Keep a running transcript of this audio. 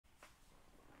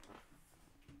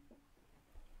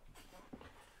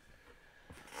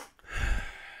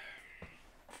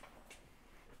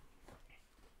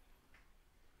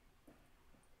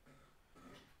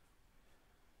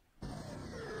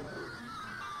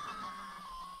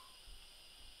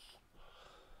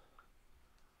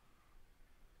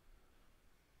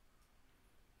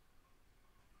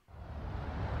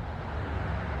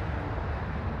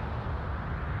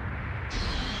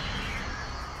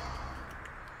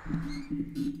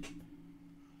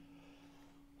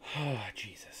Oh,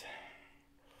 Jesus.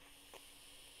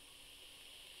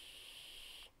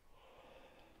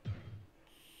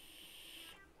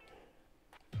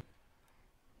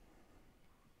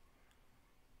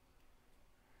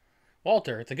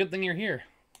 Walter, it's a good thing you're here.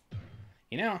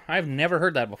 You know, I've never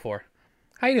heard that before.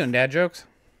 How you doing, dad jokes?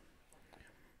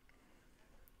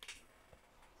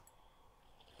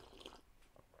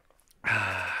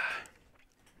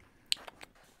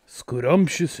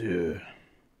 Scrumptious.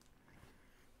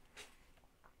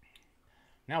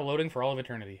 Now loading for all of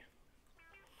eternity.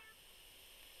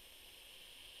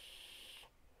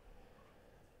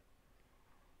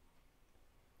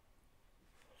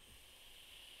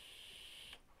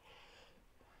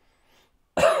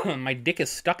 My dick is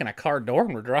stuck in a car door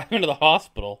and we're driving to the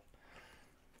hospital.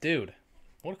 Dude,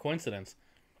 what a coincidence.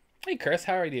 Hey, Chris,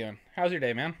 how are you doing? How's your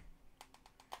day, man?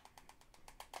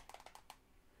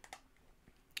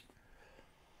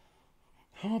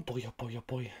 Oh, boy, oh, boy, oh,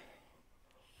 boy.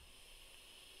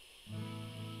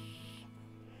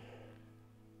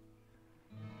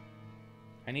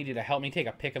 I need you to help me take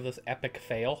a pic of this epic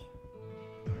fail.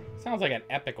 Sounds like an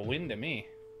epic win to me.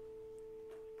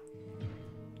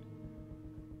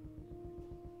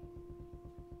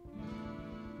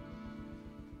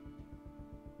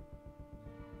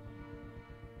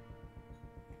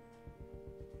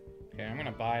 Okay, I'm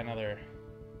gonna buy another.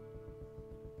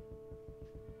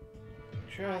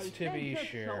 Just to be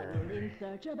sure. In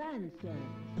search of answers.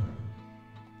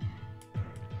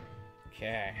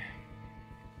 Okay.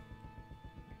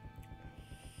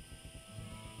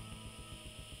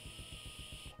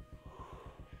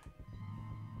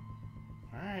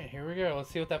 Alright, here we go. Let's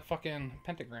see what that fucking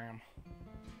pentagram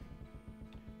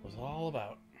was all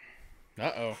about.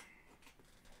 Uh-oh.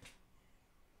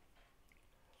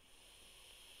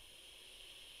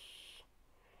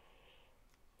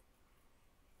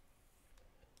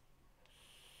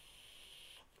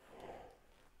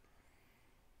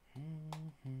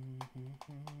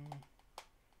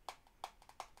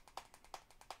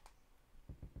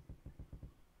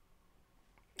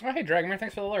 Oh, hey, Dragonmare,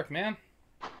 thanks for the lurk, man.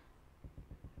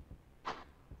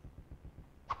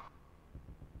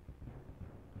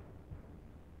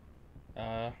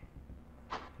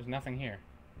 There's nothing here.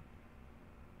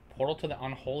 Portal to the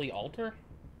unholy altar?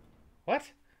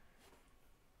 What?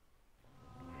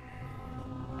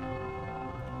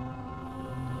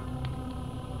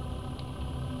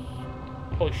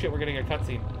 Holy shit, we're getting a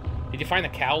cutscene. Did you find the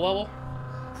cow level?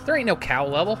 There ain't no cow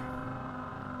level.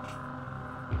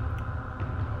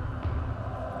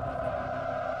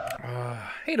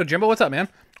 Hey, Dojimbo, what's up, man?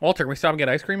 Walter, can we stop and get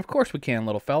ice cream? Of course we can,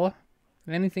 little fella.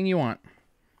 Anything you want.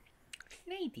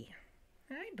 Lady.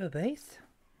 Hi, boobies.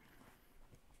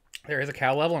 There is a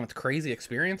cow level and it's a crazy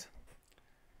experience.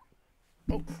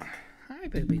 Oh, hi,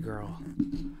 baby girl.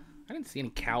 I didn't see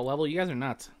any cow level. You guys are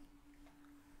nuts.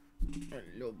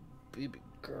 Hello, baby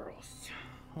girls.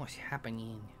 What's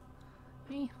happening?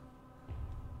 Hey,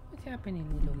 what's happening,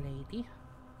 little lady?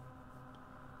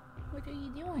 What are you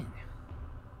doing?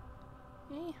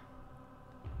 Hey,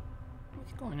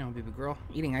 what's going on, baby girl?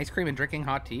 Eating ice cream and drinking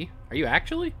hot tea? Are you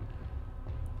actually?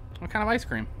 What kind of ice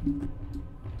cream?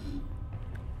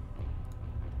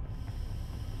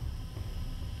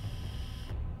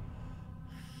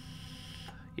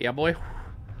 Yeah, boy.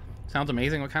 Sounds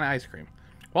amazing. What kind of ice cream?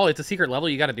 Well, it's a secret level.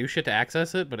 You gotta do shit to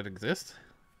access it, but it exists.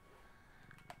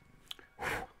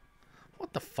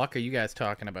 What the fuck are you guys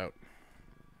talking about?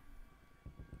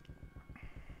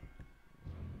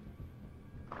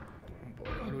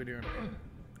 What are we doing?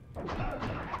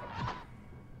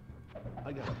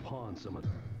 I gotta pawn some of.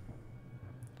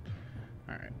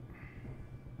 All right.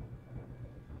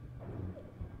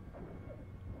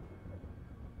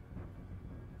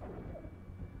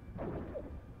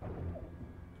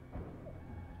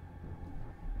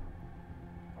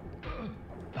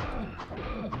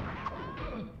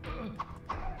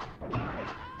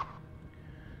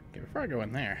 Okay, before I go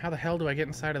in there, how the hell do I get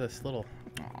inside of this little...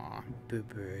 Aw,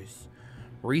 boobers.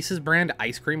 Reese's brand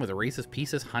ice cream with Reese's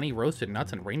Pieces, honey roasted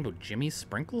nuts, and rainbow Jimmy's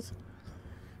sprinkles?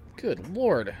 Good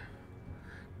lord.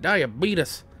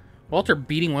 Diabetes. Walter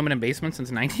beating women in basements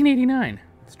since 1989.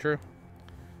 It's true.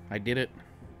 I did it.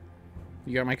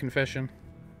 You got my confession?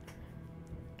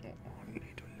 Oh, little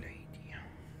lady.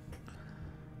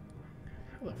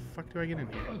 How the fuck do I get in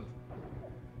here?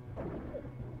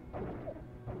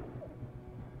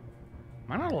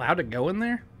 Am I not allowed to go in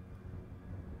there?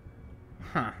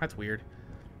 Huh, that's weird.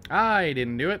 I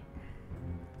didn't do it.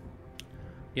 Do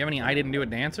you have any I didn't do it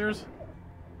dancers?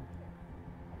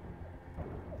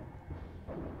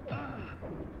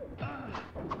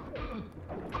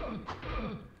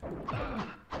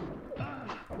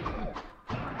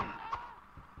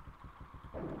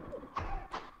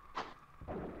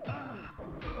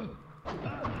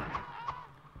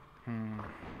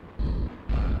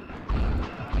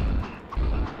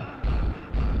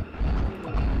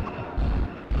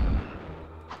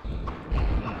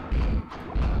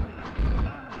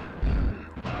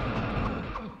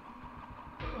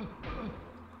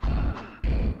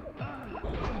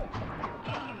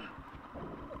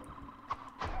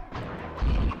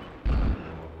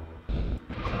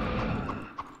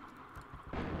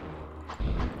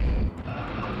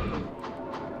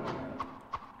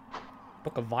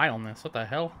 Book of Vileness. What the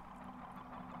hell?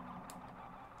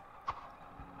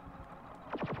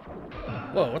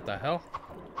 Whoa, what the hell?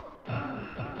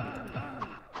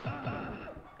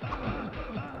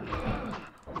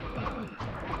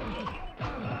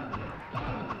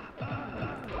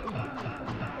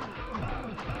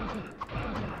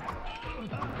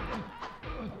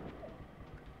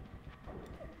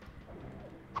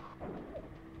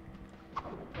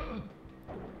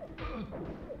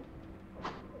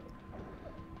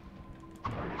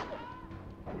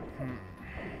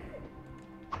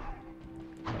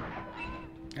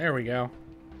 There we go.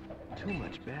 Too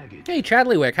much baggage. Hey,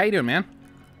 Chadleywick, how you doing, man?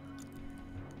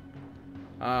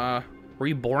 Were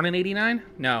you born in 89?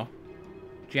 No.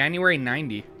 January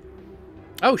 90.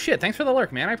 Oh, shit, thanks for the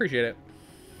lurk, man. I appreciate it.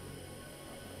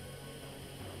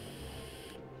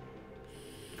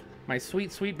 My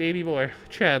sweet, sweet baby boy,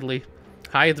 Chadley.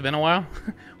 Hi, it's been a while.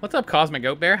 What's up, Cosmic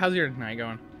Goat Bear? How's your night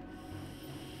going?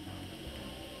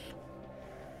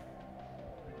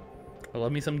 I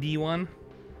love me some D1.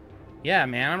 Yeah,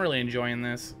 man, I'm really enjoying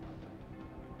this.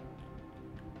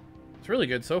 It's really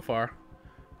good so far.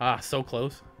 Ah, so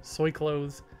close. So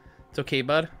close. It's okay,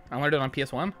 bud. I learned it on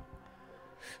PS1.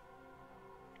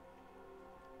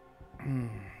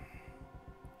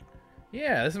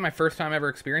 Yeah, this is my first time ever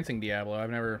experiencing Diablo. I've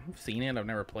never seen it. I've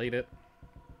never played it.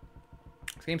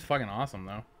 This game's fucking awesome,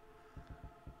 though.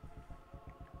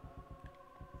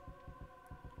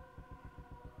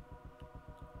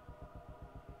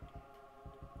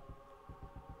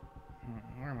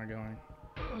 Where am I going?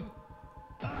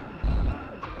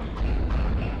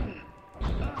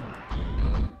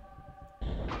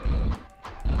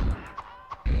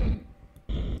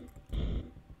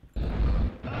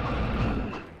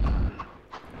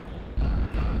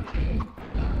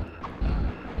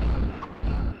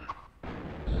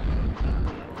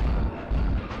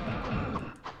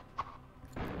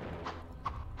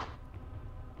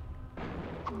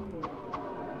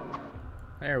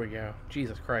 There we go.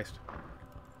 Jesus Christ.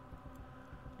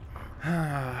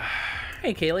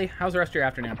 Hey, Kaylee. How's the rest of your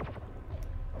afternoon?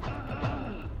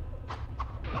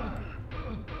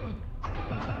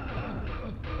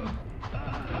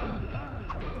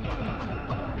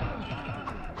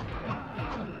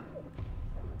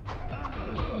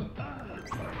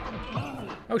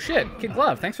 Oh, shit. Kid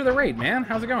Glove, thanks for the raid, man.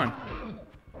 How's it going?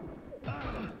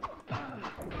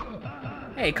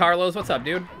 Hey, Carlos. What's up,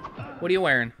 dude? What are you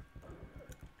wearing?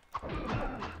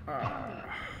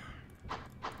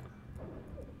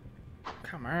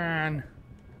 Come on.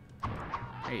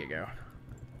 There you go.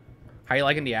 How you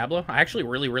liking Diablo? I actually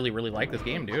really like this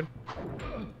game, dude.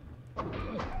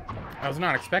 I was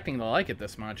not expecting to like it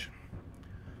this much.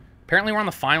 Apparently we're on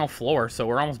the final floor, so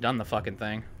we're almost done the fucking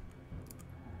thing.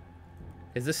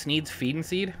 Is this Sneed's Feed and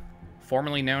Seed?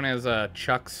 Formerly known as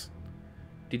Chuck's...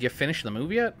 Did you finish the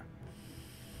movie yet?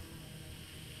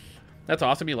 That's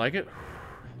awesome. You like it?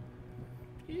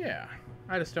 Yeah.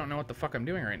 I just don't know what the fuck I'm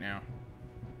doing right now.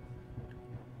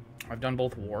 I've done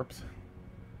both warps.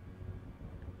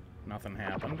 Nothing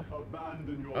happened.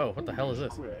 Oh, what the hell is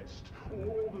this? All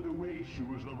that awaits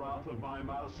you is the wrath of my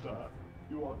master.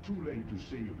 You are too late to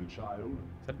save the child.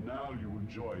 Now you will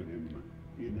join him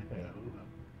in hell.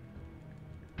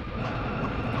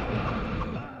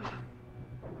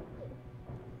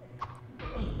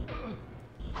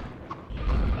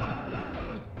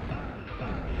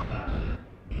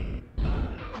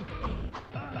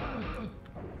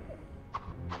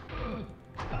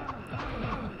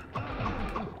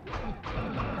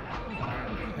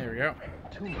 There we go.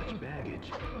 Too much baggage.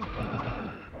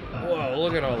 Whoa,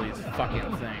 look at all these fucking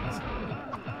things.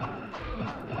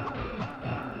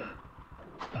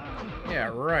 Yeah,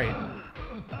 right.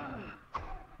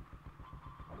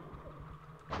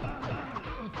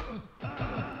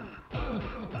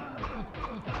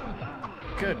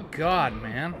 Good God,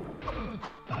 man.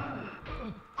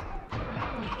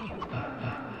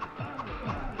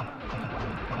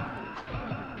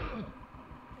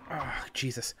 Oh,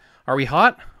 Jesus. Are we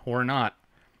hot or not?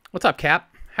 What's up,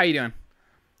 Cap? How you doing?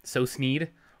 So Sneed.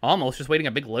 Almost just waiting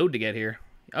a big load to get here.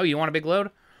 Oh, you want a big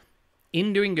load?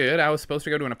 Doing good. I was supposed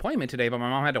to go to an appointment today, but my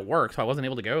mom had to work, so I wasn't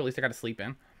able to go. At least I got to sleep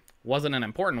in. Wasn't an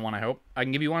important one, I hope. I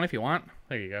can give you one if you want.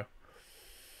 There you go.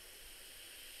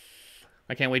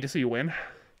 I can't wait to see you win.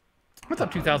 What's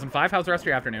up, 2005? How's the rest of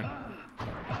your afternoon?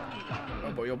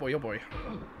 Oh boy, oh boy, oh boy.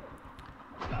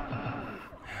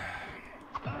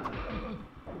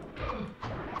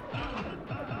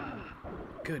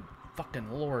 Good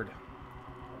fucking Lord.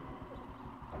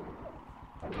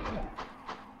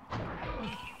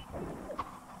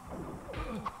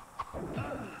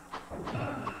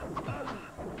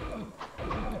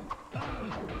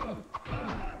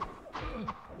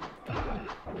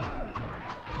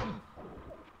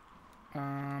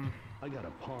 I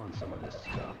gotta pawn some of this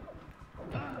stuff.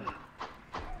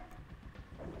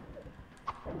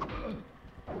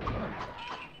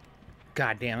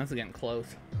 God damn, this is getting close.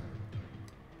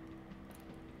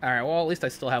 Alright, well, at least I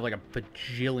still have like a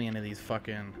bajillion of these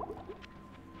fucking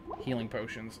healing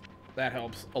potions. That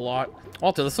helps a lot.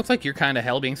 Alto, this looks like you're kind of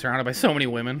hell being surrounded by so many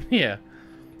women. Yeah.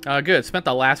 Good. Spent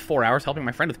the last 4 hours helping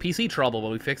my friend with PC trouble, but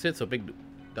we fixed it, so big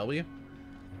W.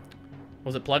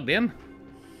 Was it plugged in?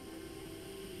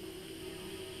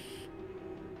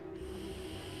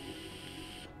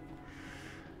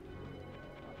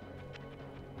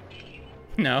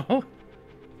 No.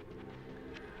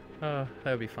 That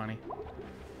would be funny.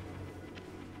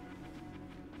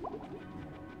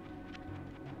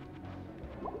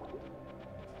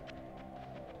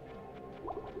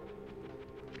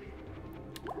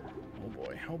 Oh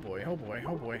boy, oh boy, oh boy,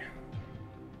 oh boy.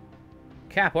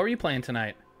 Cap, what were you playing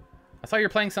tonight? I saw you were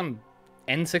playing some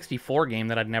N64 game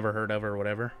that I'd never heard of or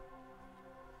whatever.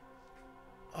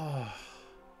 Oh.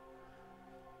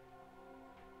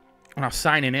 When I was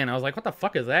signing in, I was like, what the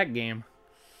fuck is that game?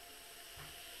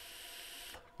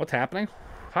 What's happening?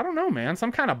 I don't know, man.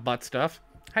 Some kind of butt stuff.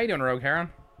 How you doing, Rogue Heron?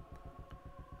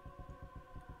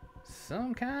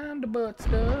 Some kind of butt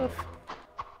stuff.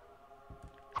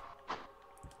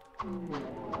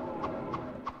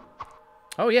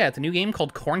 Oh, yeah. It's a new game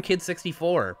called Corn Kid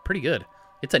 64. Pretty good.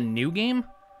 It's a new game?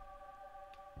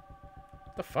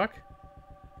 What the fuck?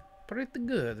 Pretty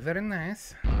good. Very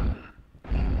nice.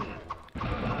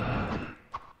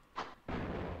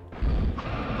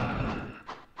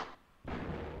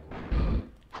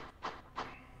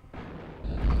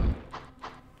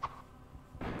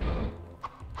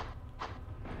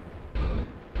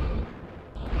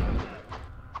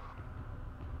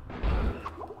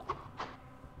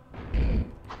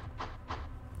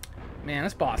 Man,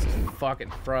 this boss is fucking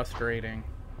frustrating.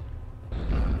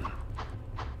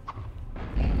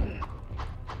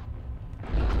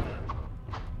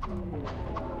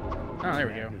 Oh, there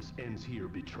we go. Ends here,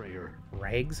 betrayer.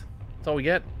 Rags? That's all we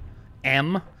get?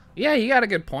 M? Yeah, you got a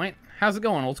good point. How's it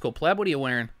going, old school pleb? What are you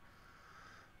wearing?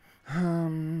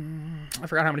 I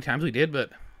forgot how many times we did, but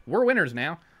we're winners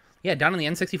now. Yeah, down in the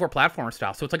N64 platformer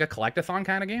style. So it's like a collectathon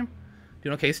kind of game.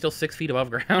 Doing okay, still 6 feet above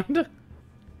ground.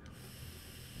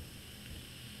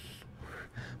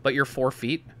 But you're 4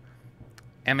 feet.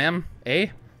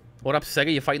 MMA? What up,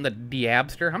 Sega? You fighting the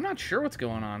Diabster? I'm not sure what's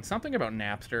going on. Something about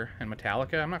Napster and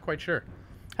Metallica. I'm not quite sure.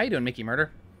 How you doing, Mickey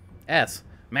Murder? S.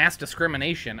 Mass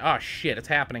discrimination. Oh, shit. It's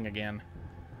happening again.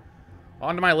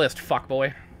 On to my list,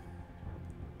 fuckboy.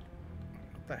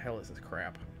 What the hell is this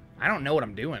crap? I don't know what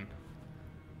I'm doing.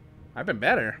 I've been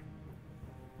better.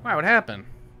 Why? What happened?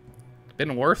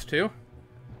 Been worse, too?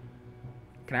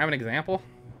 Can I have an example?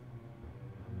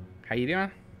 How you doing?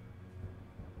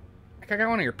 I got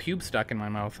one of your pubes stuck in my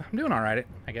mouth. I'm doing alright,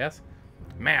 I guess.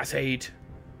 Mass hate.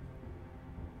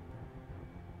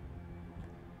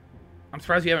 I'm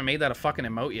surprised you haven't made that a fucking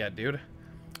emote yet, dude.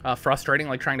 Frustrating,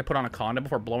 like trying to put on a condom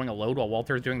before blowing a load while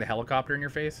Walter's doing the helicopter in your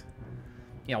face.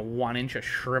 You know, 1 inch of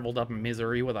shriveled up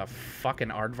misery with a fucking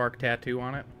aardvark tattoo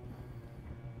on it.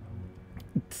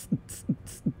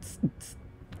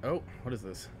 Oh, what is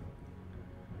this?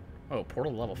 Oh,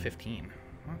 portal level 15.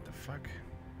 What the fuck?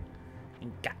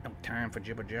 Ain't got no time for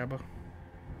jibber jabber.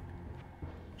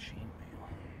 Chainmail.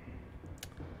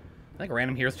 I think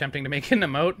random here's tempting to make an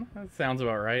emote. That sounds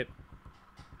about right.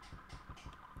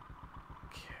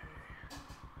 Okay.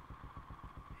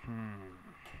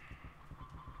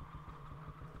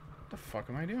 What the fuck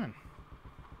am I doing?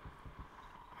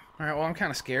 Alright, well, I'm kind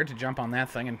of scared to jump on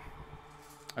that thing and...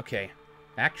 Okay.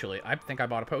 Actually, I think I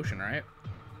bought a potion, right?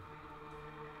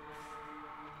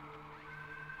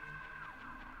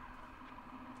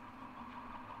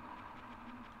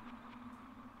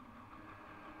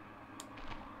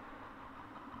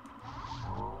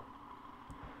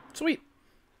 Sweet.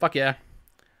 Fuck yeah.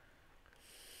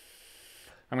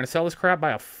 I'm going to sell this crap,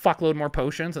 buy a fuckload more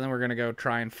potions, and then we're going to go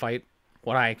try and fight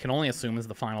what I can only assume is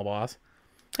the final boss.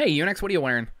 Hey, Unix, what are you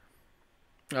wearing?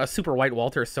 Super White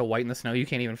Walter is so white in the snow you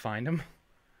can't even find him.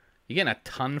 You getting a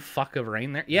ton fuck of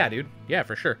rain there? Yeah, dude. Yeah,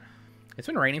 for sure. It's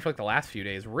been raining for like the last few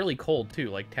days. Really cold, too.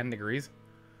 Like 10 degrees.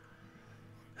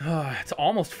 It's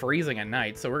almost freezing at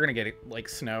night, so we're going to get like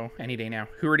snow any day now.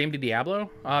 Who redeemed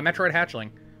Diablo? MetroidHatchling.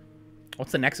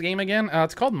 What's the next game again?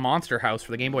 It's called Monster House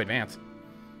for the Game Boy Advance.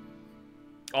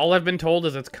 All I've been told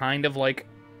is it's kind of like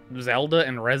Zelda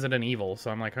and Resident Evil, so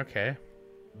I'm like, okay.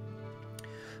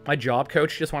 My job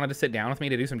coach just wanted to sit down with me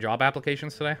to do some job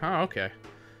applications today. Oh, okay.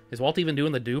 Is Walt even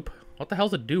doing the dupe? What the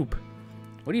hell's a dupe?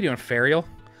 What are you doing, Ferial?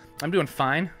 I'm doing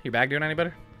fine. Your back doing any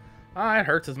better? Ah, it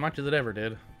hurts as much as it ever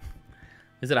did.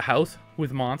 Is it a house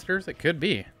with monsters? It could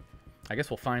be. I guess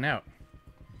we'll find out.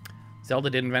 Zelda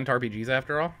did invent RPGs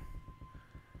after all.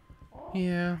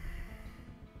 Yeah.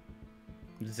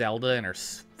 Zelda and her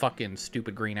fucking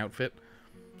stupid green outfit.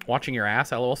 Watching your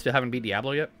ass. LOL, still haven't beat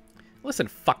Diablo yet. Listen,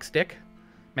 fuckstick.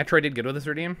 Metroid did good with this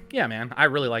redeem. Yeah, man. I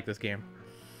really like this game.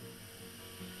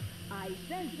 I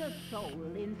sense a soul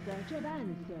in search of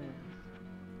answers.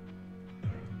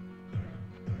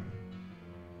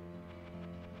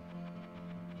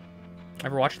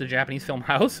 Ever watched the Japanese film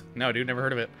House? No, dude, never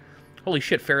heard of it. Holy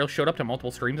shit, Farrell showed up to multiple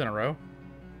streams in a row.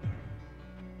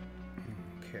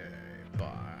 Okay, bye.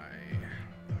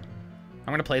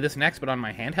 I'm gonna play this next, but on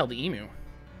my handheld emu.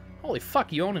 Holy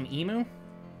fuck, you own an emu?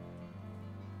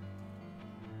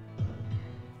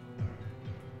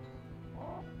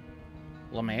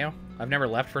 LeMayo? I've never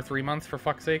left for 3 months, for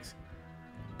fuck's sakes.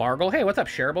 Bargle? Hey, what's up,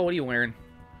 Shareable? What are you wearing?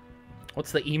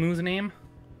 What's the emu's name?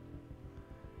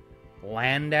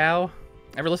 Landau?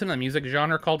 Ever listen to the music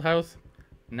genre called house?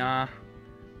 Nah.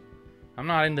 I'm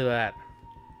not into that.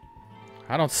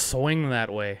 I don't swing that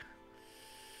way.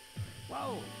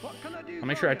 Whoa, what can I do? I'll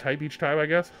make sure I type each time, I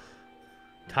guess.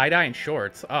 Tie-dye and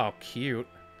shorts. Oh, cute.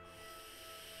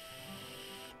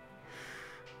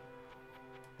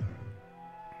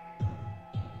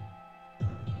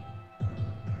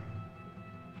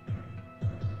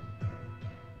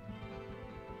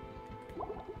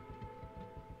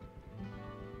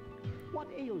 What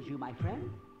ails you, my friend?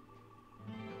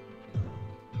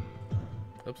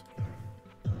 Oops.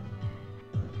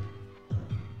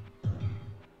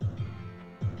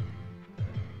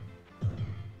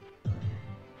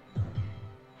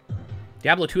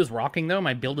 Diablo 2 is rocking, though.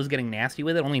 My build is getting nasty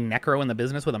with it. Only Necro in the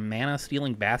business with a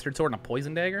mana-stealing bastard sword and a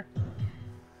poison dagger.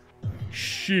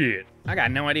 Shit. I got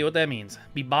no idea what that means.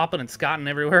 Be bopping and scotting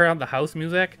everywhere on the house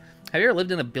music. Have you ever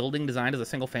lived in a building designed as a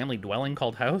single-family dwelling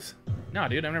called house? No,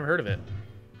 dude, I've never heard of it.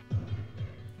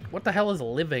 What the hell is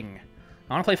living?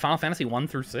 I want to play Final Fantasy 1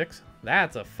 through 6.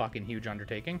 That's a fucking huge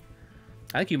undertaking.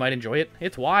 I think you might enjoy it.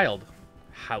 It's wild.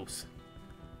 House.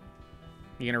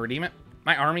 You gonna redeem it?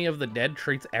 My army of the dead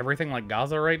treats everything like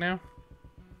Gaza right now.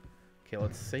 Okay,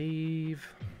 let's save.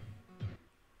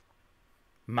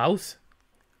 Mouse?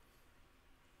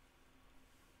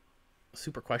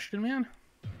 Super question, man?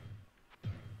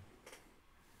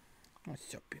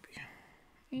 What's up, baby?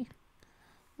 Hey.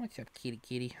 What's up, kitty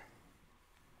kitty?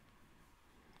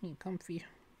 Hey, comfy.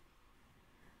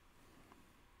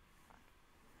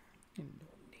 Hello,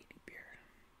 lady bear.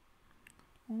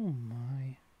 Oh,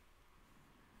 my.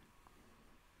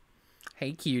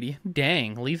 Hey, cutie.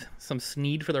 Dang, leave some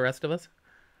Sneed for the rest of us.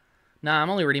 Nah, I'm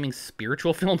only redeeming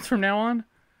spiritual films from now on.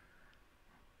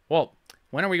 Well,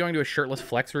 when are we going to a shirtless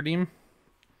flex redeem?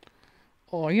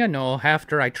 Oh, you know,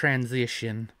 after I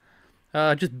transition.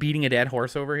 Just beating a dead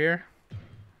horse over here.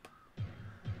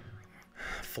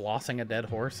 Flossing a dead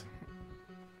horse.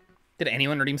 Did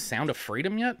anyone redeem Sound of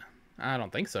Freedom yet? I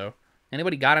don't think so.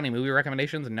 Anybody got any movie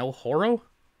recommendations? No horror?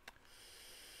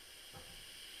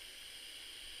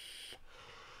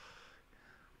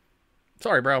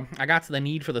 Sorry, bro. I got to the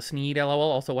need for the Sneed, lol.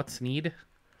 Also, what's Sneed?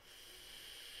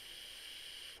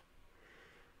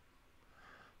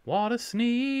 What a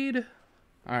Sneed.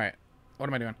 Alright. What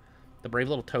am I doing? The Brave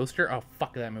Little Toaster? Oh,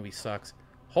 fuck, that movie sucks.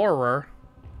 Horror.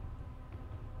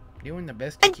 Doing the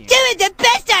best you can. I'm doing the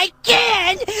best I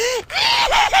can!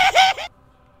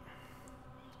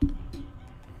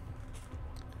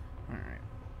 Alright.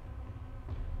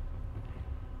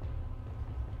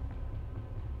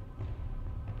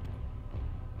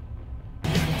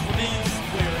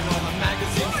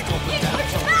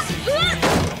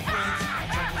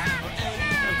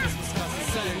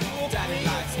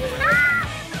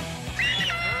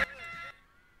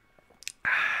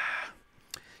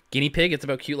 Guinea Pig, it's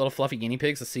about cute little fluffy guinea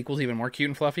pigs. The sequel's even more cute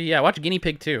and fluffy. Yeah, watch Guinea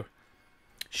Pig too.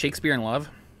 Shakespeare in Love.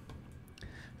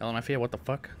 LMFAO, what the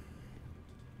fuck?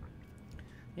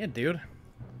 Yeah, dude.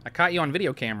 I caught you on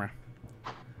video camera.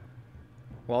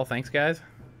 Well, thanks, guys.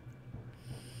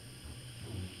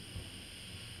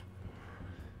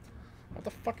 What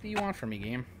the fuck do you want from me,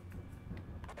 game?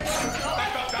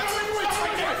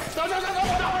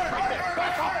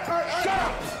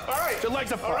 Your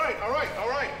legs apart. All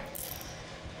right.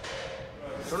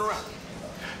 Turn around.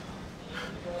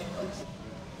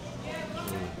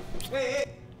 Hey.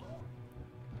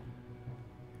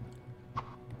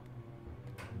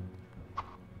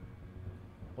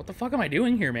 What the fuck am I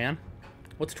doing here, man?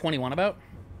 What's 21 about?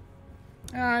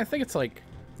 I think it's like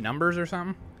numbers or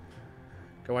something.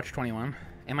 Go watch 21.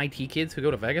 MIT kids who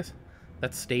go to Vegas?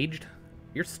 That's staged?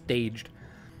 You're staged.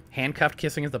 Handcuffed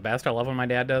kissing is the best. I love when my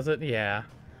dad does it. Yeah.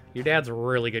 Your dad's a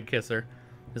really good kisser.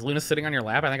 Is Luna sitting on your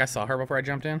lap? I think I saw her before I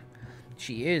jumped in.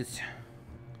 She is.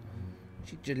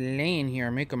 She's just laying here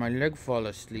making my leg fall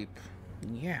asleep.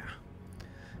 Yeah.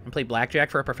 And play blackjack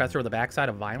for a professor with a backside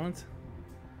of violence?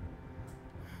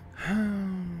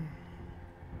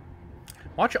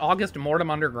 Watch August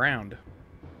Mortem Underground.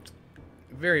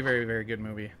 Very, very, very good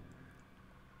movie.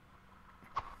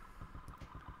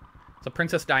 It's a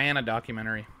Princess Diana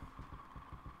documentary.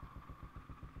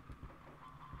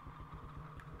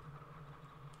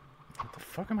 What the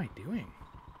fuck am I doing?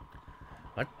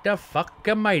 What the fuck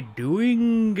am I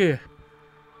doing?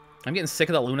 I'm getting sick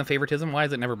of that Luna favoritism. Why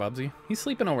is it never Bubsy? He's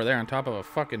sleeping over there on top of a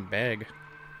fucking bag.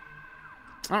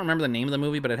 I don't remember the name of the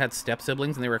movie, but it had step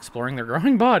siblings and they were exploring their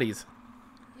growing bodies.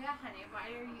 Yeah, honey. Why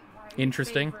are you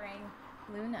Interesting. favoring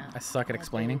Luna? I suck at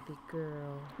explaining. Baby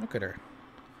girl. Look at her.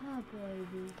 Oh,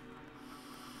 baby.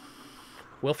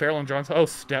 Will Ferrell and John. Oh,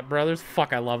 Step Brothers.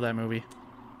 Fuck, I love that movie.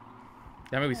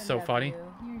 That movie's I so love funny. You.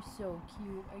 You're so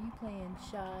cute. Are you playing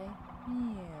shy? Yeah,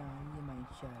 you're my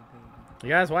shy baby. You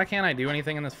guys, why can't I do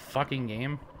anything in this fucking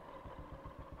game?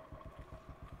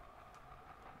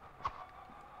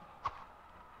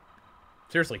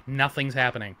 Seriously, nothing's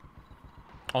happening.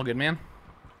 All good, man?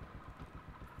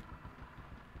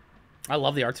 I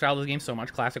love the art style of this game so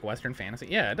much. Classic Western fantasy.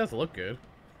 Yeah, it does look good.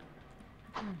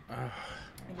 I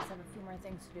just have a few more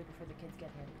things to do before the kids get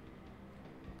here.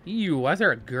 Ew, why is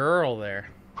there a girl there?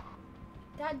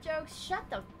 Dad jokes, shut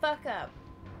the fuck up.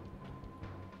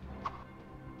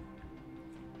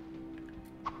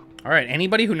 Alright,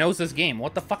 anybody who knows this game,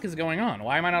 what the fuck is going on?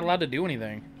 Why am I not allowed to do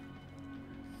anything?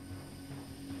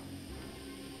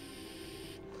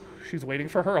 She's waiting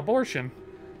for her abortion.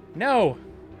 No!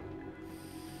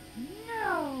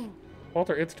 No!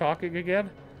 Walter, it's talking again?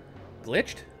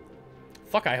 Glitched?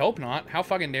 Fuck, I hope not. How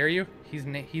fucking dare you? His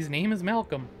name is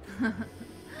Malcolm.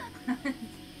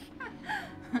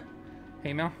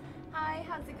 Hey, Mel. Hi,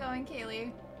 how's it going,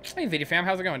 Kaylee? Hey, Video Fam.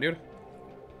 How's it going, dude?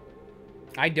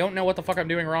 I don't know what the fuck I'm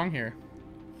doing wrong here.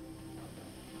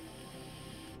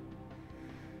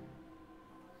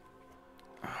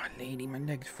 Oh, lady, my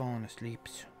leg's falling asleep.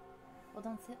 Well,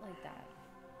 don't sit like that.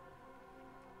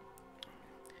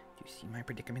 Do you see my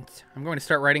predicaments? I'm going to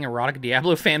start writing erotic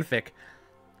Diablo fanfic.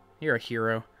 You're a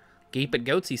hero. Gape at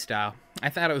Goatsy style. I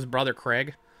thought it was Brother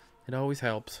Craig. It always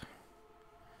helps.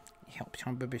 It helps,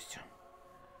 huh, babies?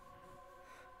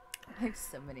 I have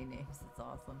so many names. It's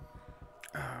awesome.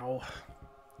 Ow.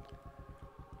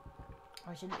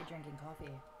 I shouldn't be drinking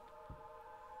coffee.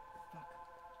 Fuck.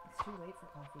 It's too late for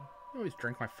coffee. I always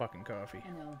drink my fucking coffee. I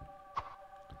know.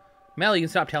 Mel, you can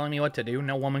stop telling me what to do.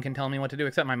 No woman can tell me what to do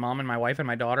except my mom and my wife and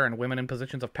my daughter and women in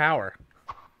positions of power.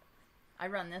 I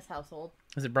run this household.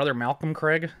 Is it Brother Malcolm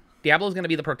Craig? Diablo is going to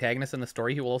be the protagonist in the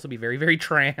story. He will also be very, very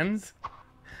trans.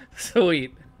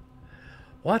 Sweet.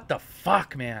 What the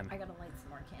fuck, man? I gotta light some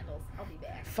more candles. I'll be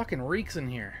back. Fucking reeks in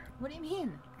here. What do you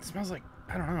mean? It smells like,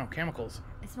 I don't know, chemicals.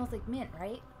 It smells like mint,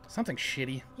 right? Something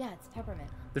shitty. Yeah, it's peppermint.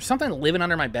 There's something living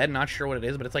under my bed, not sure what it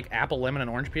is, but it's like apple, lemon, and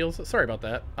orange peels. Sorry about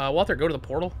that. Walter, go to the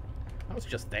portal. I was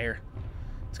just there.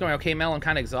 It's going okay, Mel. I'm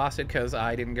kind of exhausted because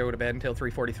I didn't go to bed until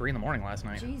 3:43 in the morning last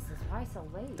night. Jesus, why so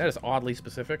late? That is oddly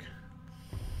specific.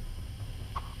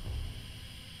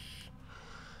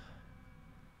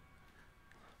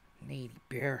 Lady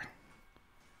bear.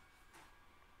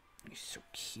 You're so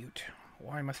cute.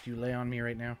 Why must you lay on me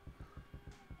right now?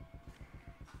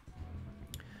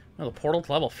 Oh, the portal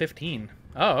to level 15.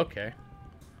 Oh, okay.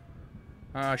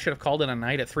 I should have called it a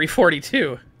night at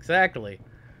 3:42. Exactly.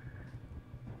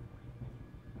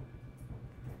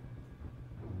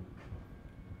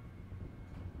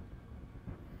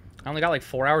 I only got like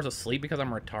 4 hours of sleep because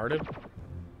I'm retarded.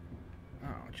 Oh,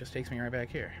 it just takes me right back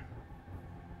here.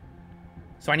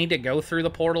 So I need to go through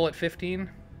the portal at 15?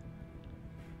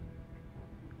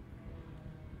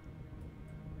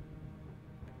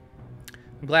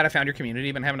 I'm glad I found your community.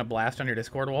 You've been having a blast on your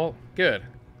Discord, Walt. Good.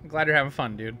 I'm glad you're having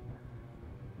fun, dude.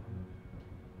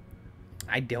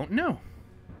 I don't know.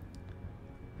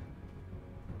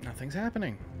 Nothing's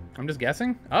happening. I'm just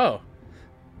guessing? Oh.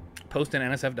 Post an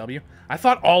NSFW. I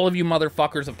thought all of you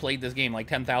motherfuckers have played this game like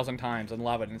 10,000 times and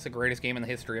love it, and it's the greatest game in the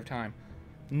history of time.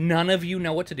 None of you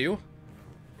know what to do?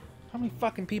 How many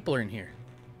fucking people are in here?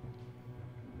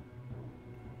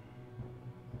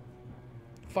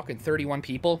 Fucking 31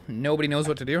 people. Nobody knows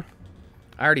what to do.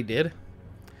 I already did.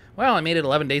 Well, I made it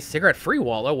 11 days cigarette-free,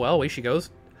 Walt. Oh, well, away she goes.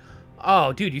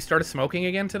 Oh, dude, you started smoking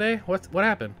again today? What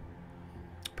happened?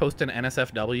 Post an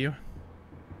NSFW.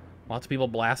 Lots of people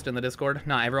blast in the Discord.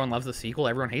 Nah, everyone loves the sequel.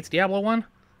 Everyone hates Diablo 1.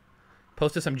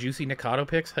 Posted some juicy Nikado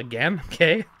pics. Again?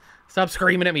 Okay. Stop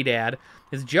screaming at me, Dad.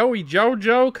 Is Joey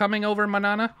Jojo coming over,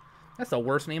 Manana? That's the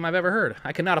worst name I've ever heard.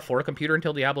 I cannot afford a computer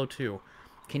until Diablo 2.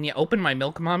 Can you open my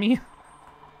milk, mommy?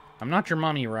 I'm not your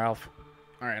mommy, Ralph.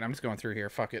 Alright, I'm just going through here.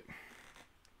 Fuck it.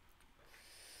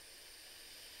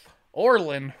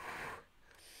 Orlin.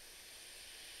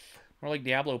 More like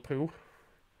Diablo poo.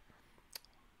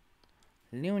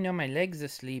 Luna, my leg's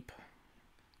asleep.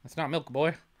 That's not milk,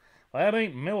 boy. That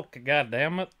ain't milk,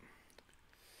 goddammit.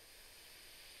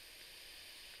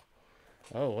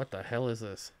 Oh, what the hell is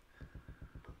this?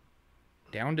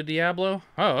 Down to Diablo?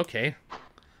 Oh, okay.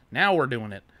 Now we're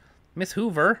doing it. Miss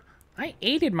Hoover, I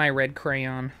aided my red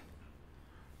crayon.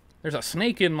 There's a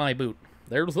snake in my boot.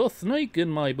 There's a snake in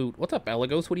my boot. What's up,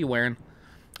 Elegos? What are you wearing?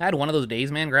 I had one of those days,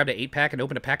 man. Grabbed an 8-pack and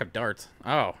opened a pack of darts.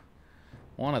 Oh.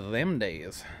 One of them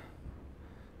days.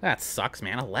 That sucks,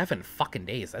 man. 11 fucking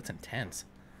days. That's intense.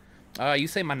 You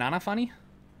say Manana funny?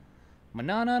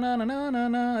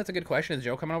 Manana. That's a good question. Is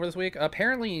Joe coming over this week?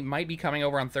 Apparently, he might be coming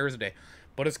over on Thursday.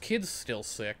 But his kid's still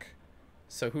sick.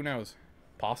 So who knows?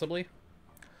 Possibly?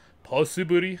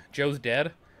 Possibly. Joe's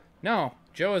dead? No.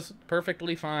 Joe is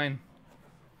perfectly fine.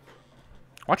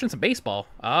 Watching some baseball.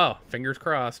 Oh, fingers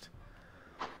crossed.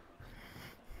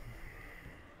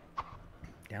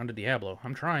 Down to Diablo.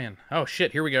 I'm trying. Oh,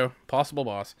 shit. Here we go. Possible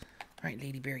boss. All right,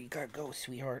 Lady Bear, you gotta go,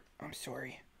 sweetheart. I'm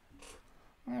sorry.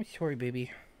 I'm sorry,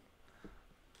 baby.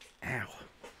 Ow.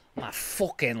 My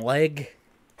fucking leg.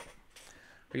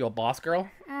 Are you a boss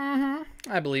girl? Mm-hmm.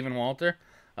 I believe in Walter.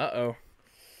 Uh-oh.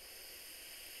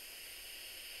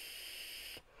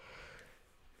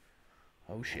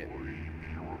 Oh, shit.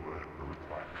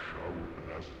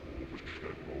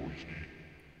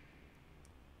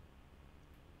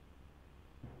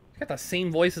 Got the same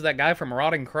voice as that guy from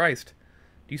Rotting Christ.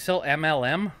 Do you sell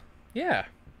MLM? Yeah.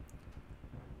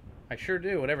 I sure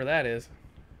do, whatever that is.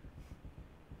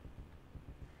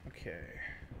 Okay.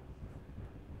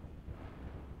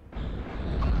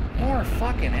 More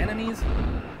fucking enemies?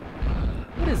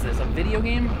 What is this, a video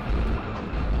game?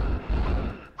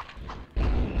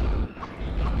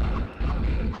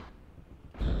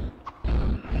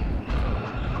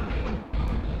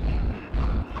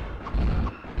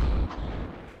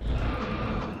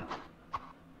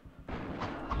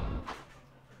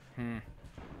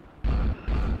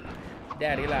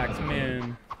 Daddy likes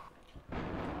men.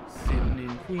 Sitting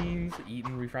in Queens,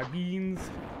 eating refried beans.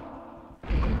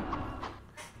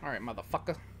 Alright,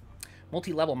 motherfucker.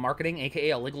 Multi-level marketing, aka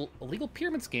a illegal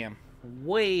pyramid scam.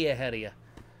 Way ahead of you.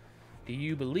 Do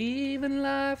you believe in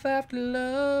life after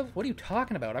love? What are you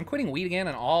talking about? I'm quitting weed again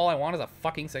and all I want is a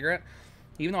fucking cigarette.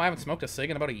 Even though I haven't smoked a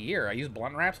cig in about a year. I use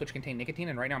blunt wraps which contain nicotine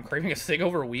and right now I'm craving a cig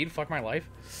over weed. Fuck my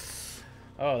life.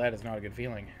 Oh, that is not a good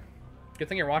feeling. Good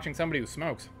thing you're watching somebody who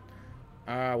smokes.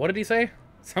 What did he say?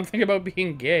 Something about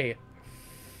being gay.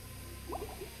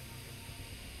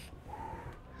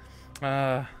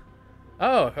 Oh,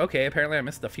 okay, apparently I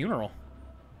missed the funeral.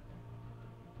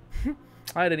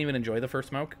 I didn't even enjoy the first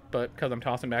smoke, but because I'm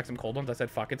tossing back some cold ones, I said,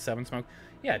 fuck it, 7 smoke.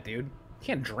 Yeah, dude, you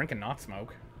can't drink and not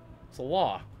smoke. It's a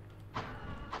law.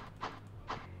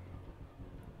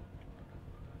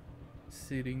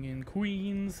 Sitting in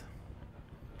Queens.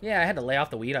 Yeah, I had to lay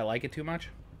off the weed. I like it too much.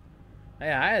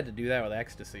 Yeah, I had to do that with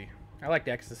ecstasy. I liked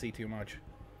ecstasy too much.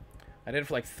 I did it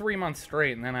for like 3 months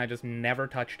straight, and then I just never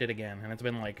touched it again. And it's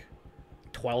been like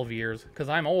 12 years, because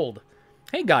I'm old.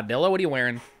 Hey, Godzilla, what are you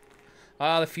wearing?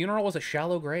 The funeral was a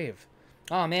shallow grave.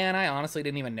 Oh, man, I honestly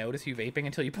didn't even notice you vaping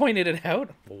until you pointed it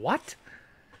out. What?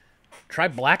 Try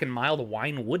black and mild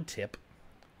wine wood tip.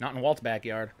 Not in Walt's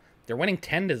backyard. They're winning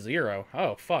 10-0.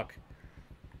 Oh, fuck.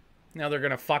 Now they're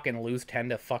gonna fucking lose 10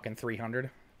 to fucking 300.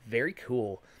 Very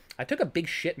cool. I took a big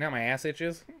shit, now my ass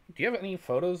itches. Do you have any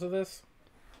photos of this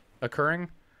occurring?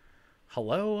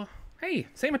 Hello? Hey,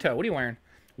 Samato, what are you wearing?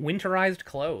 Winterized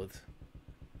clothes.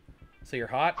 So you're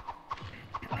hot?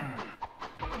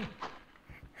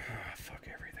 Fuck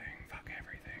everything, fuck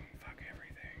everything, fuck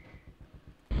everything.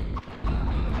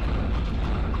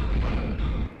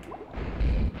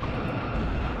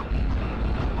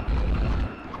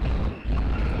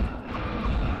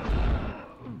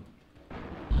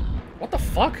 What the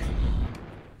fuck?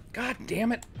 God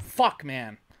damn it. Fuck,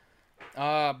 man.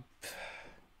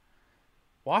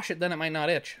 Wash it, then it might not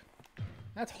itch.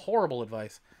 That's horrible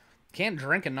advice. You can't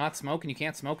drink and not smoke, and you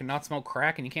can't smoke and not smoke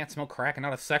crack, and you can't smoke crack and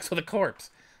not have sex with a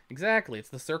corpse. Exactly, it's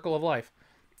the circle of life.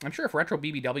 I'm sure if Retro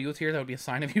BBW was here, that would be a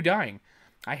sign of you dying.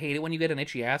 I hate it when you get an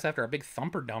itchy ass after a big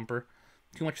thumper dumper.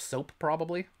 Too much soap,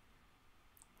 probably.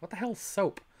 What the hell is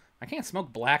soap? I can't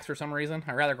smoke blacks for some reason.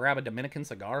 I'd rather grab a Dominican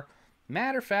cigar.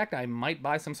 Matter of fact, I might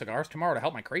buy some cigars tomorrow to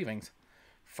help my cravings.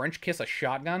 French kiss a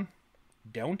shotgun?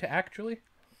 Don't, actually.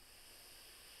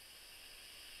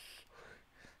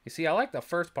 You see, I like the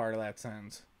first part of that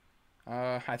sentence.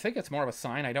 I think it's more of a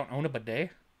sign I don't own a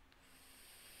bidet.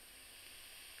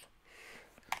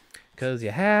 Cause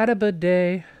you had a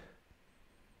bidet.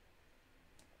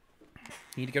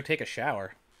 Need to go take a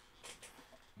shower.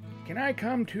 Can I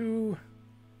come to...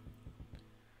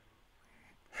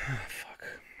 Fuck.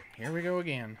 Here we go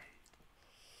again.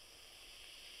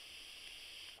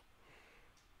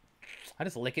 I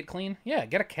just lick it clean? Yeah,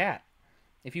 get a cat.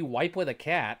 If you wipe with a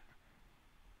cat,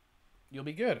 you'll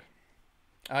be good.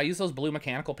 Use those blue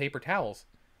mechanical paper towels.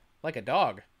 Like a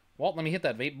dog. Walt, let me hit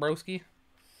that vape, broski.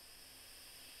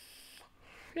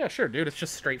 Yeah, sure, dude. It's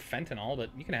just straight fentanyl, but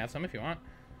you can have some if you want.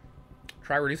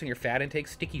 Try reducing your fat intake.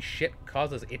 Sticky shit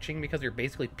causes itching because you're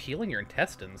basically peeling your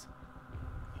intestines.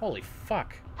 Holy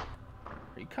fuck.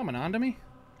 Are you coming on to me?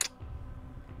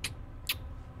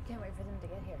 Can't wait for them to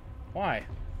get here. Why? I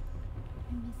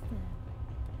miss them.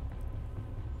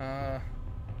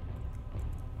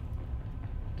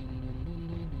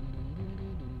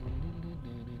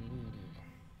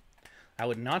 I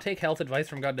would not take health advice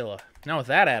from Godzilla. Not with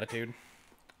that attitude.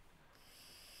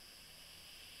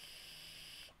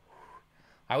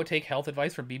 I would take health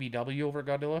advice from BBW over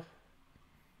Godzilla.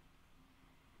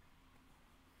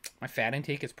 My fat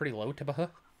intake is pretty low, Tibaha.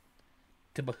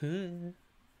 Tibaha.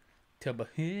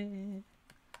 Tibaha.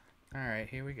 Alright,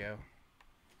 here we go.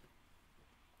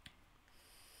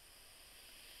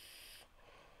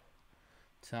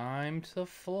 Time to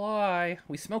fly.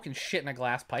 We smoking shit in a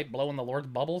glass pipe, blowing the Lord's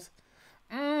bubbles.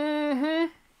 Mm-hmm.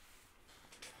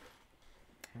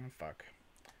 Oh, fuck.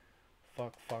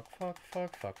 Fuck, fuck, fuck,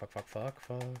 fuck, fuck, fuck, fuck, fuck,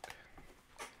 fuck.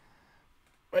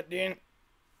 What, Dean?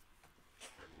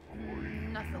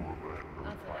 Nothing. I don't know where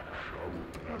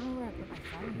I put my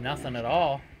phone. Nothing at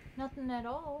all. Nothing at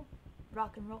all.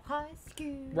 Rock and roll high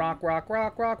school. Rock, rock,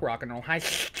 rock, rock, rock and roll high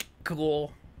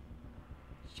school.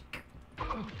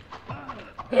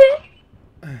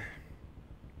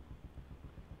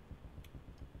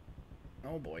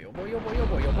 Oh boy, oh boy, oh boy, oh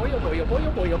boy, oh boy, oh boy, oh boy,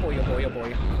 oh boy, oh boy, oh boy, oh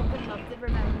boy. Fucking love the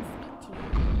Ramones. Speak to you.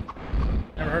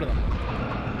 Never heard of them.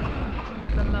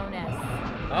 Ramones.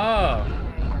 Oh.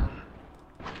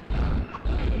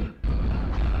 There you go.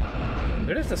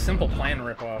 They're just a Simple Plan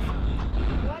ripoff.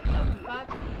 What the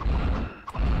fuck?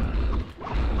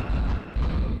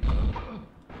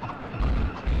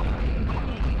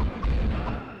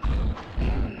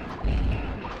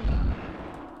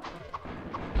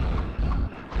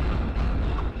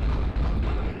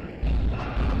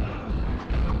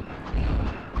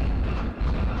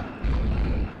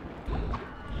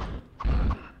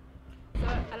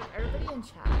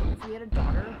 Chat, if you had a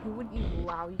daughter, who would you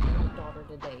allow your daughter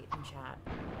to date in chat?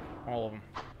 All of them.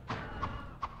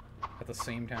 At the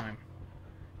same time.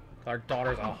 Our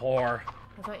daughter's a whore.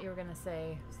 I thought you were gonna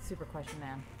say Super Question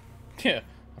Man. Yeah,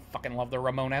 I fucking love the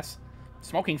Ramones.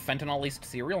 Smoking fentanyl-laced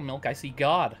cereal milk, I see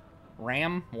God.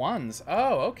 Ram ones.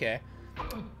 Oh, okay.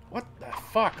 What the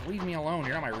fuck? Leave me alone.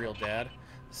 You're not my real dad.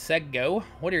 Sego,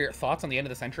 what are your thoughts on the End of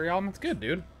the Century album? It's good,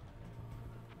 dude.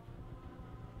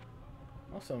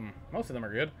 Most of them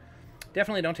are good.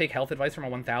 Definitely don't take health advice from a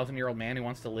 1,000-year-old man who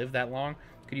wants to live that long.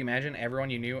 Could you imagine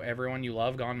everyone you knew, everyone you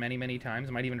love, gone many, many times?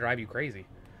 It might even drive you crazy.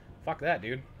 Fuck that,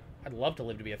 dude. I'd love to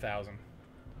live to be 1,000.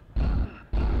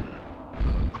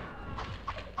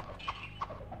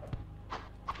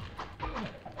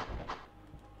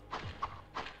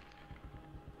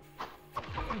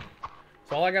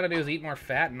 So all I gotta do is eat more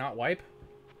fat and not wipe?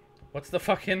 What's the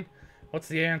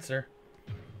answer?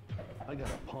 I got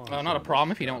a pawn. Not a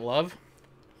problem if you don't love.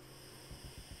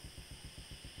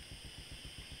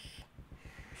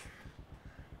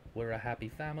 We're a happy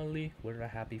family. We're a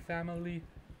happy family.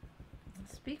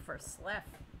 Speak for Sliff.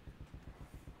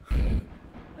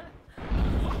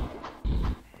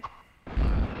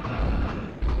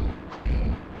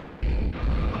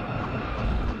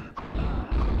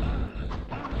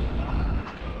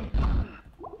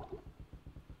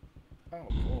 Oh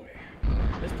boy.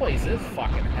 This place is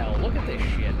fucking hell. Look at this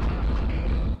shit.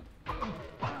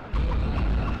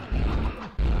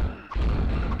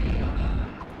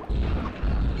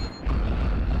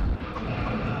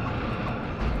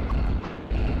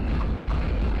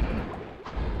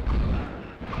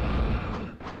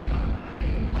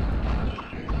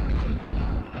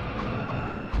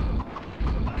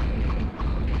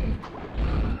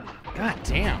 God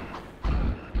damn.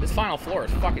 This final floor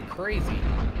is fucking crazy.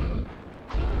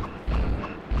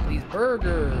 These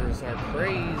burgers are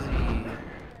crazy.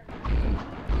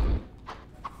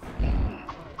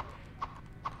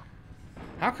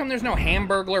 How come there's no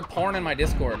Hamburglar porn in my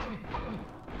Discord?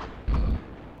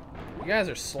 You guys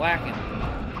are slacking.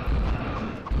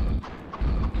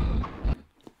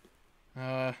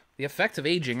 The effects of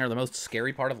aging are the most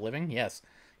scary part of living. Yes.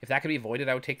 If that could be avoided,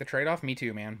 I would take the trade-off. Me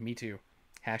too, man. Me too.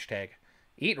 Hashtag.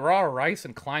 Eat raw rice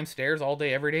and climb stairs all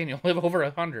day, every day, and you'll live over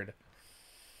 100.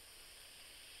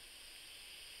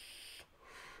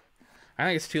 I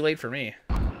think it's too late for me.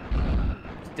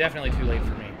 It's definitely too late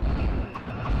for me.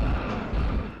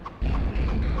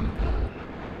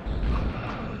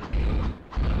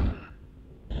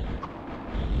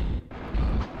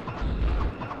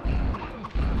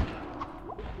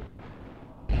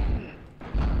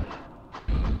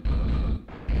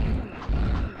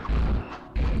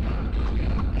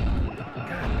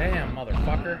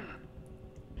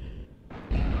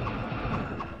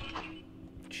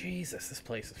 Jesus, this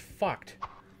place is fucked.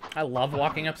 I love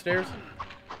walking upstairs.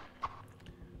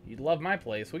 You'd love my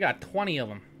place. We got 20 of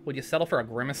them. Would you settle for a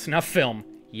Grimace snuff film?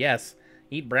 Yes.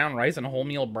 Eat brown rice and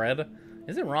wholemeal bread.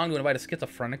 Is it wrong to invite a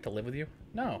schizophrenic to live with you?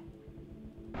 No.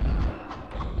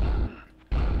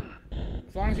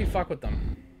 As long as you fuck with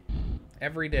them.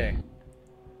 Every day.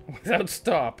 Without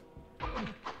stop.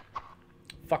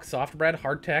 Fuck soft bread,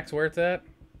 hardtack's where it's at.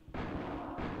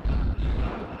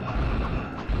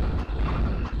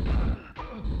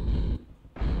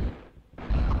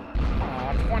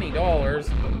 Aw,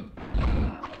 $20.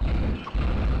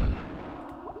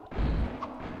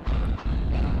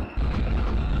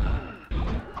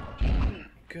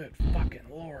 Good fucking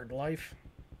lord, life.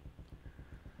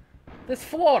 This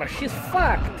Flora, she's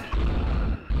fucked.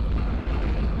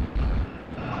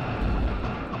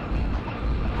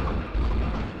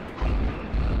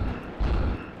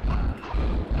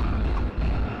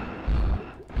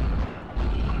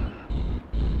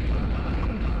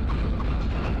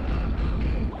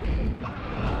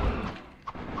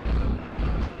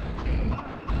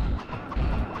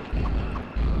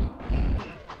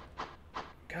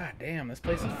 God damn, this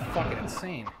place is fucking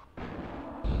insane.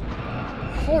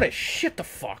 Holy shit, the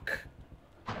fuck.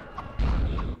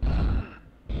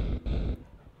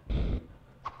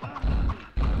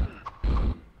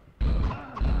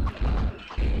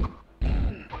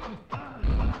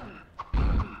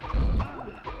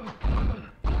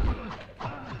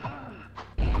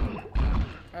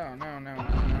 Oh, no, no, no,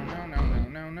 no, no,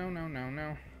 no, no, no, no, no,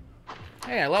 no.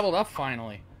 Hey, I leveled up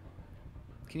finally.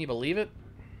 Can you believe it?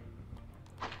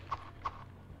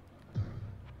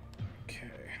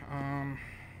 Okay,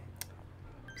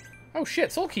 oh shit,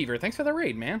 Soulkeeper, thanks for the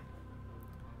raid, man.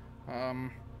 Are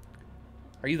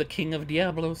you the king of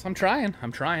Diablos? I'm trying.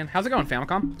 How's it going,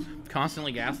 Famicom?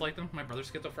 Constantly gaslight them. My brother's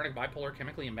schizophrenic, bipolar,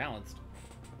 chemically imbalanced.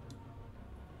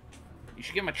 You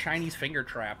should give him a Chinese finger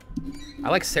trap. I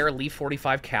like Sara Lee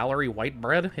 45 calorie white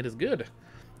bread. It is good.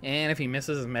 And if he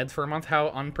misses his meds for a month, how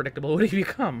unpredictable would he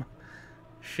become?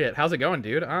 Shit, how's it going,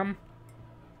 dude?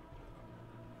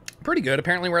 Pretty good.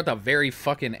 Apparently we're at the very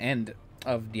fucking end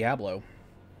of Diablo.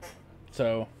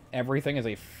 So, everything is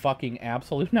a fucking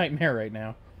absolute nightmare right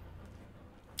now.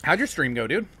 How'd your stream go,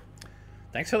 dude?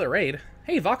 Thanks for the raid.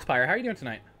 Hey, Voxpire, how are you doing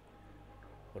tonight?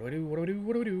 What do I do? What do I do?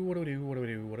 What do I do? What do I do? What do I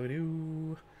do? What do I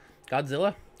do?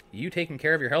 Godzilla, you taking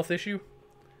care of your health issue?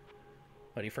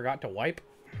 But he forgot to wipe.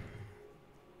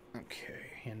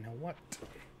 Okay, you know what?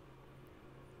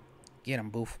 Get him,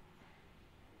 boof.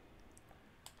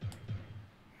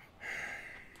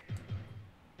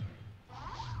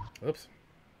 Oops.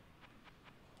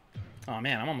 Oh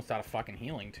man, I'm almost out of fucking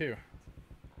healing too.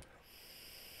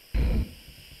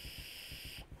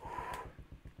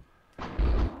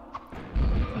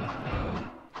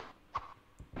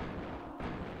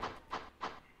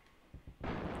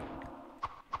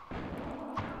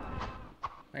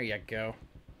 There you go.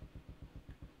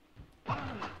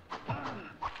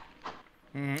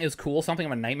 It was cool. Something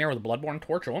of a nightmare with a Bloodborne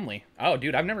torch only. Oh,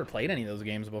 dude, I've never played any of those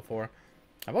games before.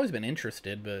 I've always been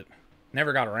interested, but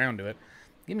never got around to it.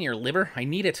 Give me your liver. I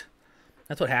need it.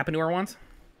 That's what happened to her once.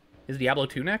 Is Diablo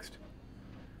 2 next?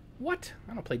 What?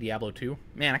 I don't play Diablo 2.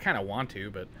 Man, I kind of want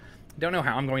to, but don't know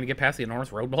how I'm going to get past the enormous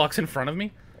roadblocks in front of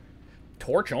me.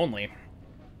 Torch only.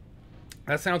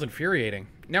 That sounds infuriating.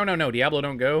 No, no, no. Diablo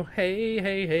don't go. Hey,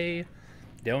 hey, hey.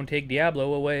 Don't take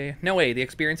Diablo away. No way. The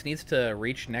experience needs to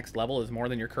reach next level is more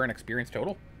than your current experience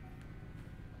total.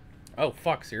 Oh,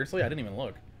 fuck. Seriously? I didn't even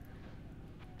look.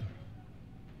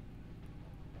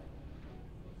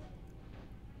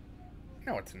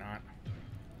 No, it's not.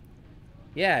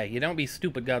 Yeah, you don't be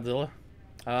stupid, Godzilla.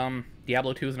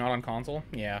 Diablo 2 is not on console?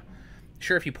 Yeah.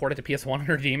 Sure, if you port it to PS1 and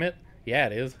redeem it? Yeah,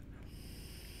 it is.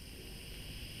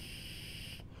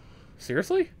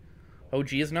 Seriously?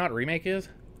 OG is not? Remake is?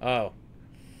 Oh.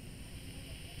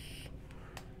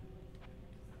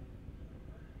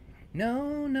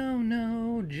 No, no,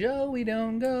 no, Joey,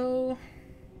 don't go.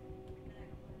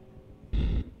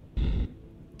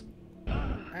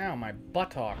 Ow, my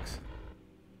buttocks.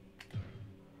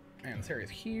 Man, this area is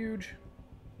huge.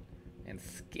 And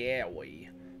scary.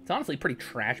 It's honestly pretty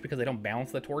trash because they don't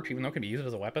balance the torch, even though it can be used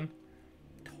as a weapon.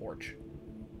 Torch.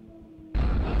 Oh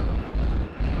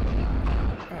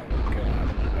god.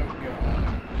 Oh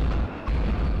god.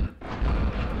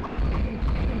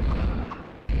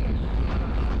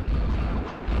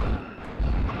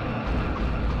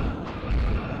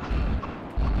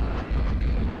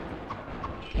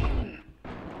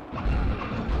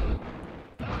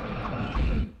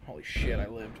 Holy shit, I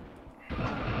lived.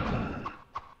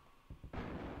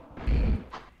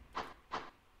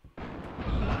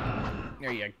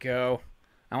 There you go.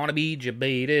 I want to be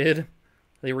debated.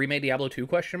 They remade Diablo 2,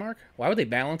 question mark? Why would they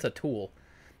balance a tool?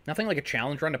 Nothing like a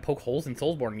challenge run to poke holes in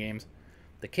Soulsborne games.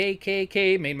 The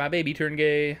KKK made my baby turn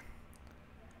gay.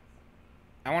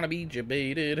 I want to be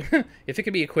debated. If it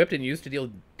could be equipped and used to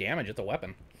deal damage, it's a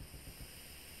weapon.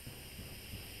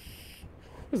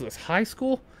 What is this, high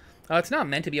school? It's not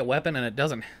meant to be a weapon, and it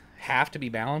doesn't have to be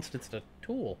balanced. It's a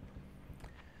tool.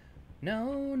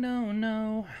 No, no,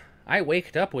 no. I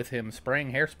waked up with him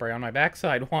spraying hairspray on my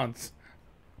backside once.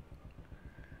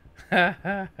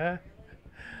 That's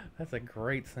a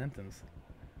great sentence.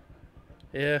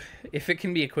 If it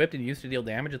can be equipped and used to deal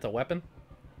damage, it's a weapon.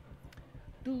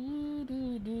 The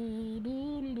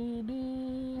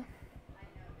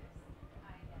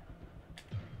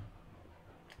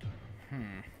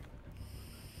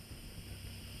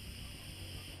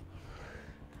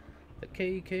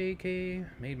KKK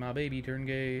made my baby turn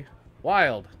gay.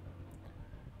 Wild.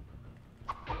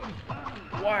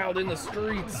 Wild in the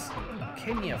streets.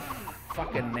 Can you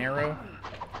fucking narrow?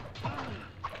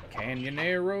 Can you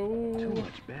narrow? Too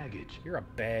much baggage. You're a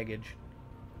baggage.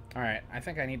 Alright, I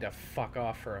think I need to fuck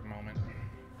off for a moment.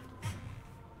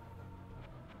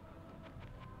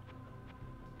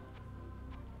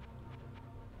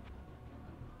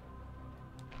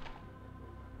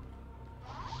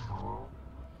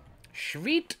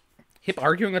 Sweet. Hip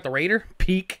arguing with the raider?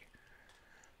 Peak.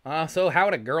 So how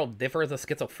would a girl differ as a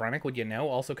schizophrenic? Would you know?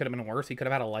 Also could have been worse. He could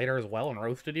have had a lighter as well and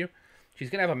roasted you. She's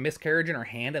going to have a miscarriage in her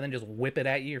hand and then just whip it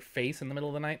at you, your face in the middle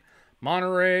of the night.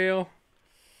 Monorail.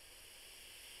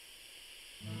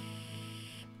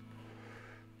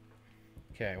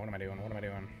 Okay, what am I doing? What am I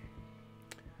doing?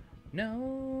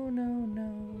 No, no,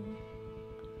 no.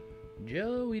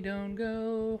 Joey, don't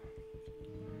go.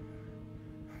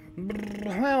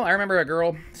 Well, I remember a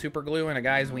girl super gluing a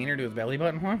guy's wiener to his belly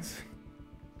button once.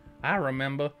 I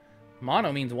remember.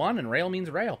 Mono means one and rail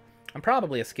means rail. I'm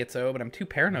probably a schizo, but I'm too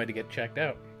paranoid to get checked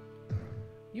out.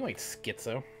 You ain't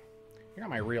schizo. You're not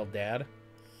my real dad.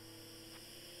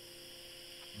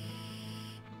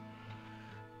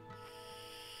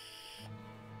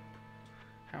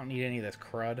 I don't need any of this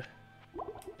crud.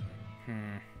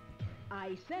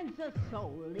 I sense a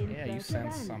soul in Yeah, you search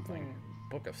of sense something. answers.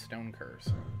 Book of Stone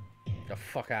Curse. Get the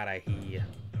fuck out of here.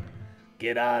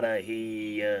 Get out of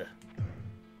here.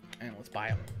 And let's buy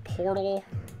a portal.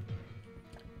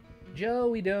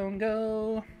 Joey, don't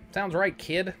go. Sounds right,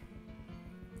 kid.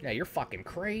 Yeah, you're fucking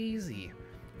crazy.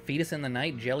 Fetus in the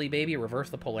Night, Jelly Baby, reverse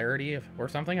the polarity of, or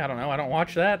something. I don't know. I don't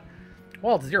watch that.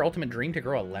 Well, it's your ultimate dream to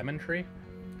grow a lemon tree.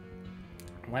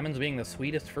 Lemons being the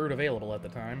sweetest fruit available at the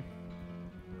time.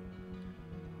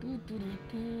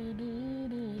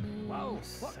 Wow,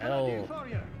 what can I So, do for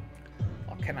you?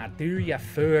 what can I do ya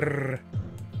for?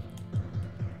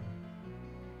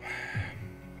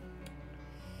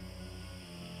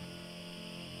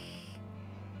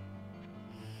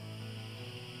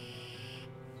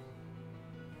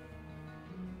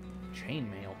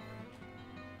 Chainmail.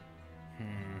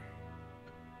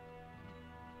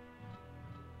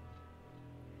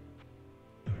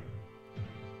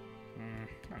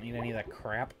 I don't need any of that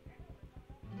crap.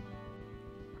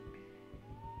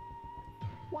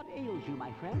 What ails you,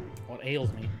 my friend? What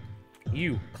ails me?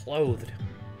 You, clothed.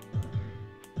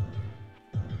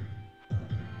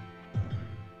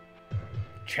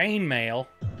 Chainmail.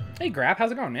 Hey, Grap,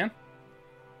 how's it going, man?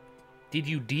 Did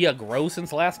you de-grow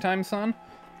since last time, son?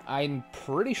 I'm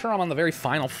pretty sure I'm on the very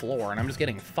final floor, and I'm just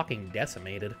getting fucking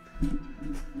decimated.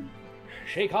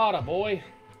 Shake harder, boy.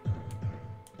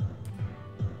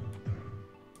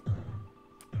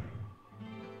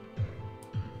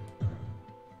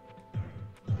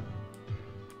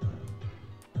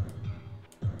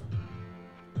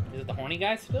 Is it the horny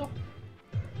guy still?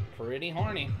 Pretty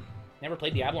horny. Never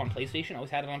played Diablo on PlayStation, always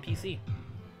had it on PC.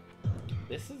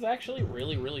 This is actually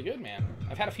really, really good, man.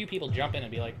 I've had a few people jump in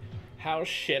and be like, how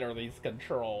shit are these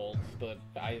controls? But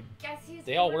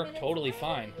they all work totally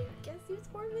fine. Guess who's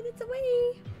 4 minutes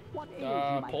away? What ails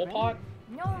you, my Pol friend? Pot?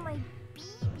 No, my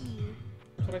baby.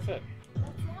 That's what I said.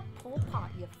 That's not Pol Pot,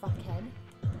 you fuckhead.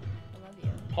 I love you.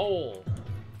 Pole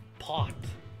Pot.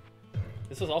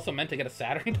 This was also meant to get a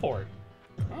Saturn port.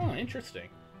 Oh, interesting.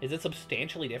 Is it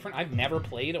substantially different? I've never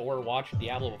played or watched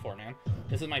Diablo before, man.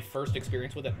 This is my first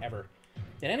experience with it ever.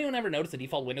 Did anyone ever notice the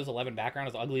default Windows 11 background,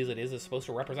 as ugly as it is supposed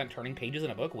to represent turning pages in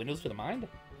a book? Windows to the mind?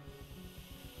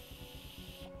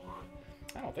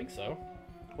 I don't think so.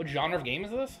 What genre of game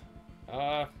is this?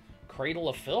 Cradle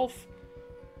of Filth?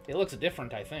 It looks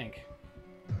different, I think.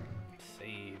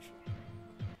 Save.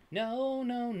 No,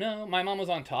 no, no. My mom was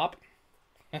on top.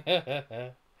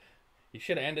 You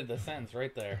should have ended the sentence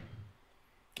right there.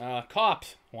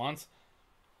 Cops once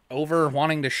over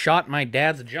wanting to shot my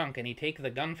dad's junk, and he take the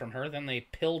gun from her, then they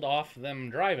pilled off them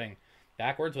driving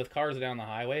backwards with cars down the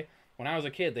highway. When I was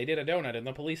a kid, they did a donut in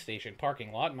the police station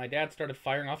parking lot, and my dad started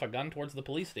firing off a gun towards the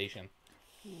police station.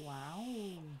 Wow.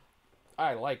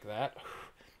 I like that.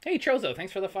 Hey, Chozo,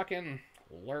 thanks for the fucking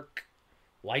lurk.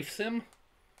 Life sim?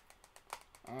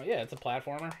 Yeah, it's a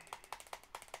platformer.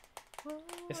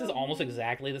 This is almost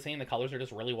exactly the same. The colors are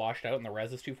just really washed out, and the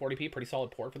res is 240p. Pretty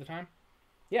solid port for the time.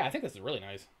 Yeah, I think this is really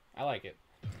nice. I like it.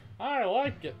 I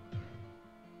like it.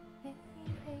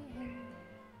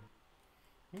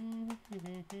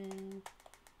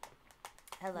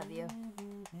 I love you.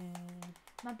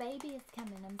 My baby is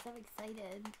coming. I'm so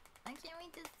excited. I can't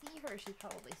wait to see her. She's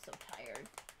probably so tired.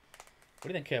 What do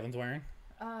you think Kevin's wearing?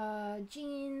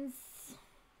 Jeans.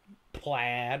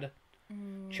 Plaid.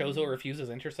 Chozo refuses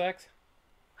intersex.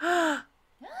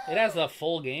 It has a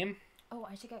full game. Oh,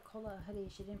 I should get Cola a hoodie.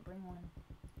 She didn't bring one.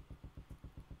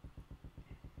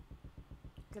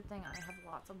 Good thing I have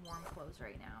lots of warm clothes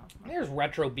right now. There's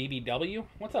Retro BBW.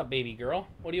 What's up, baby girl?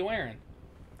 What are you wearing?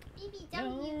 BBW.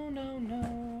 No, no,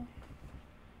 no.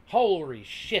 Holy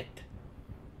shit.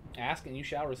 Ask and you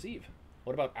shall receive.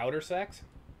 What about outer sex?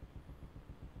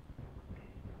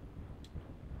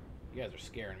 You guys are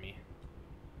scaring me.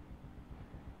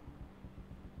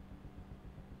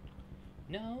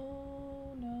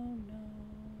 No, no, no.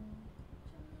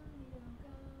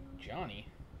 Johnny?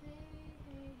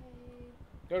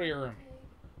 Go to your room.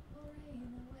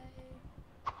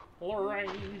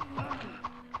 Lorraine.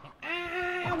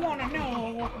 I wanna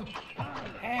know.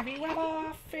 Have you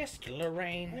ever fist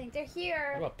Lorraine? I think they're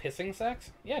here. What about pissing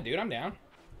sex? Yeah, dude, I'm down.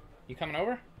 You coming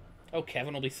over? Oh,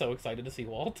 Kevin will be so excited to see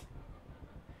Walt.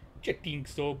 You think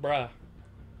so, bruh?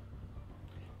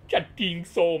 You think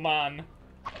so, man?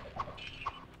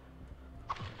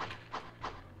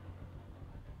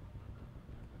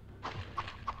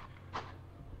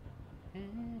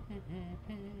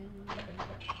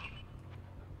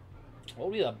 What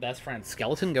would be the best friend?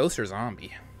 Skeleton, ghost, or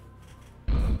zombie?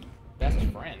 Best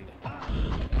friend.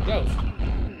 Ghost.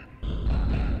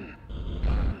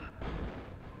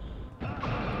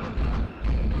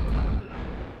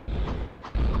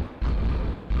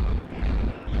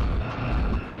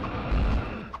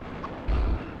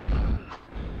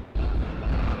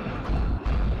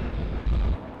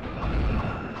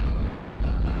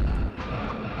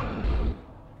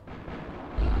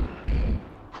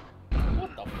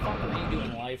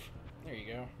 There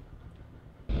you go.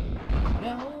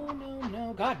 No, no,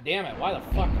 no. God damn it. Why the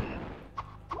fuck?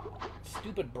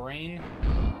 Stupid brain.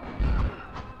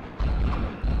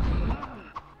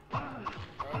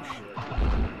 Oh, shit.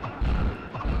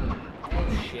 Oh,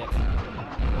 shit.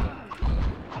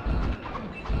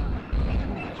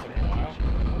 That took a while.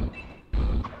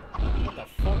 What the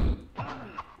fuck?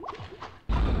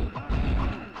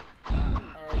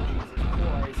 Oh, Jesus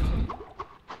Christ.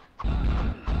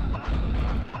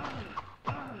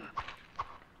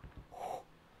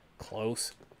 Close.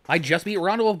 I just beat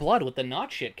Rondo of Blood with the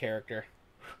not shit character.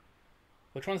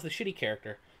 Which one's the shitty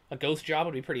character? A ghost job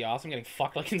would be pretty awesome, getting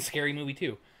fucked like in Scary Movie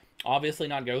 2. Obviously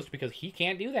not Ghost because he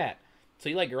can't do that. So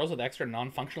you like girls with extra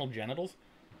non-functional genitals?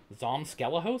 Zom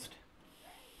Skelehost?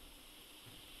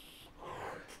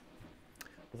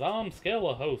 Zom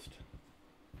Skelehost.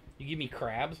 You give me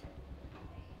crabs?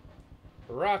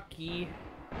 Rocky.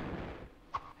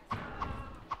 Oh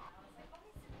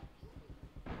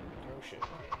shit.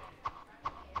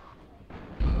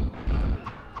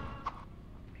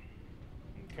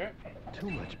 Okay. Too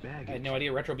much baggage. I had no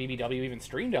idea Retro BBW even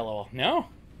streamed LOL. No?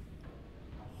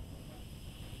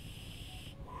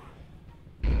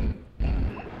 Oh,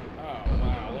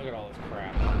 wow. Look at all this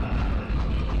crap.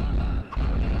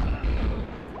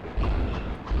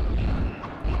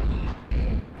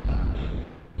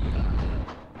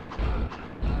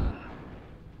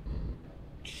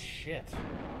 Shit.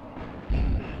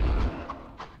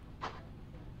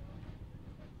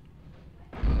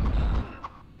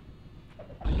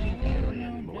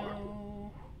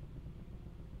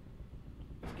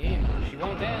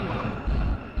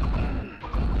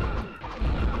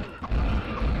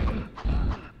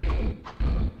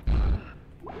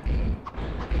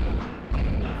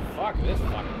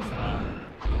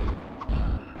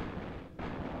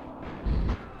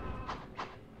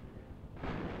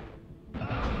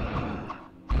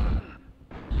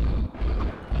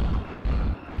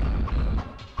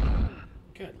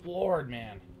 lord,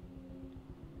 man.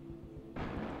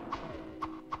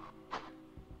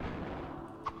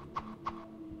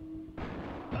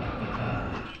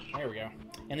 There we go.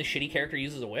 And the shitty character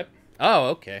uses a whip? Oh,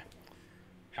 okay.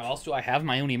 How else do I have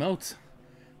my own emotes?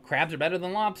 Crabs are better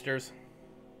than lobsters.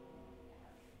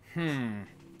 Are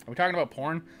we talking about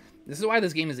porn? This is why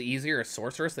this game is easier as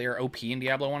Sorceress. They are OP in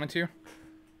Diablo 1 and 2.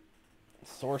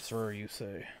 Sorcerer, you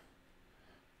say.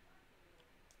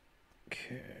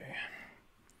 Okay.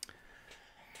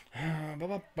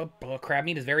 Crab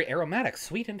meat is very aromatic,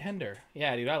 sweet and tender.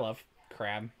 Yeah, dude, I love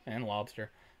crab and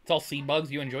lobster. It's all sea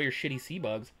bugs. You enjoy your shitty sea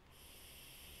bugs.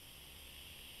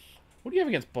 What do you have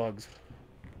against bugs?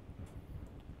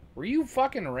 Were you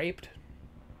fucking raped?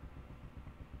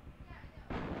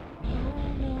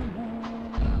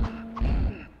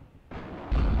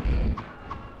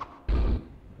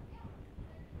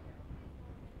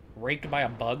 Raped by a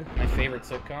Bug, my favorite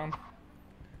sitcom.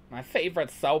 My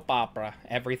favorite soap opera.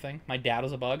 Everything. My dad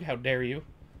was a bug. How dare you?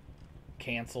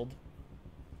 Cancelled.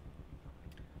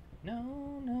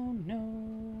 No, no,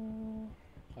 no.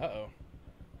 Uh-oh.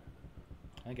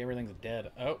 I think everything's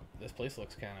dead. Oh, this place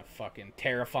looks kind of fucking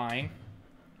terrifying.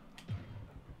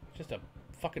 Just a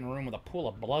fucking room with a pool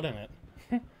of blood in it.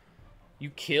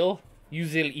 You kill, you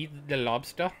will eat the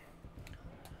lobster.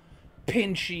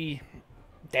 Pinchy.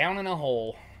 Down in a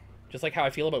hole. Just like how I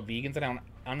feel about vegans and how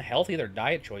unhealthy their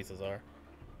diet choices are.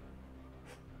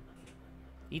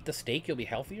 Eat the steak, you'll be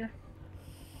healthier?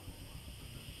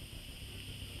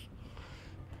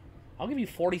 I'll give you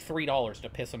 $43 to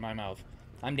piss in my mouth.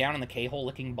 I'm down in the K-hole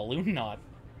licking balloon knot.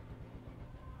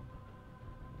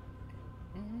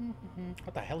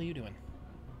 What the hell are you doing?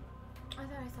 I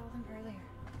thought I saw them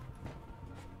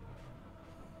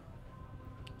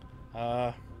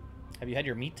earlier. Have you had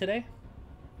your meat today?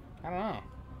 I don't know.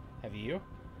 Have you?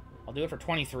 I'll do it for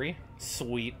 23.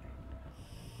 Sweet.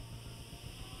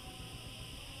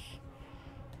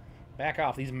 Back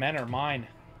off. These men are mine.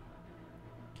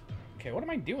 Okay, what am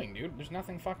I doing, dude? There's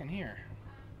nothing fucking here.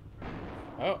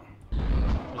 Oh.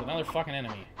 There's another fucking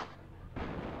enemy.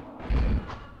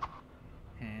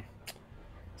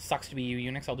 Sucks to be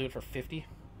you, Unix. I'll do it for 50.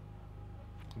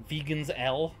 Vegans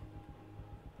L.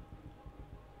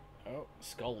 Oh,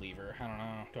 skull lever. I don't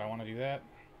know. Do I want to do that?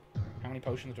 How many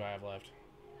potions do I have left?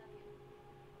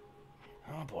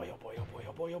 Oh boy, oh boy, oh boy,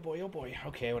 oh boy, oh boy, oh boy.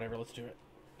 Okay, whatever, let's do it.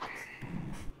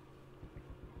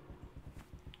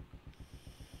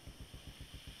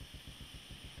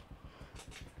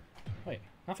 Wait,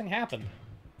 nothing happened.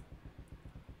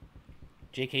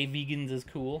 JK vegans is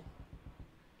cool.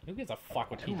 Who gives a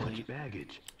fuck what people eat?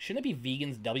 Baggage. Shouldn't it be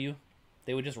vegans W?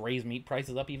 They would just raise meat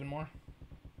prices up even more.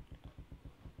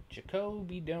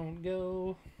 Jacoby, don't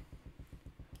go.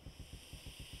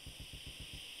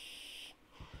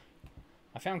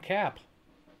 I found Cap.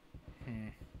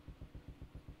 Wait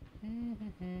a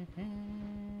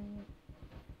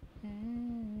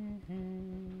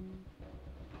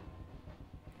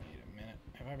minute.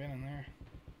 Have I been in there?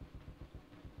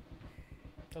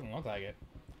 Doesn't look like it.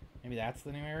 Maybe that's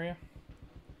the new area?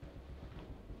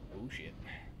 Oh shit.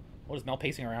 What is Mel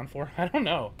pacing around for? I don't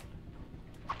know.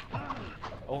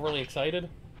 Overly excited?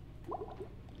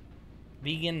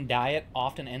 Vegan diet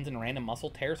often ends in random muscle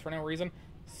tears for no reason.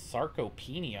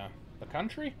 Sarcopenia. The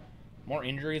country? More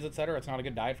injuries, etc. It's not a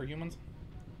good diet for humans.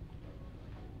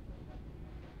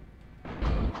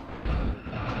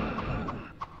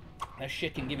 That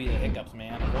shit can give you the hiccups,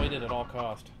 man. Avoid it at all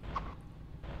cost.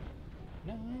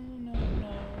 No, no, no.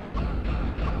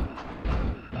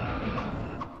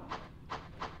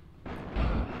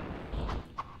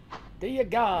 Dear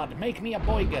God, make me a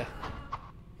boyga.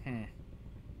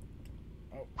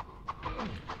 Oh.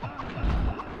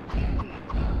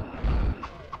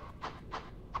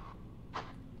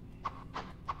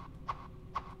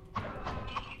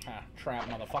 Trap,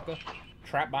 motherfucker.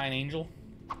 Trapped by an angel.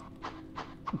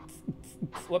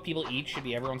 What people eat should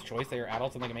be everyone's choice. They are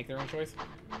adults and they can make their own choice.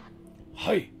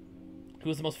 Hey! Who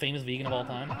is the most famous vegan of all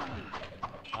time?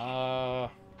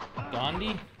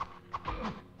 Gandhi?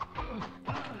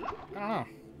 I don't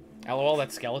know. LOL,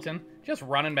 that skeleton. Just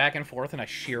running back and forth in a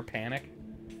sheer panic.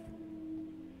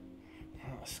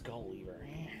 Oh, skull lever,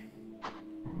 eh?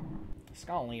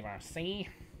 Skull lever, see?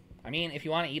 I mean, if you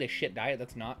want to eat a shit diet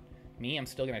that's not me, I'm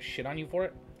still gonna shit on you for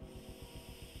it.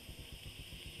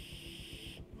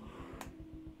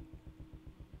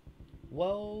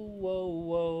 Whoa, whoa,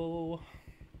 whoa.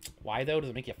 Why, though? Does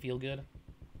it make you feel good?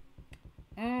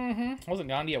 Wasn't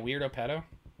Gandhi a weirdo pedo?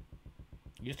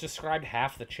 You just described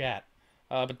half the chat.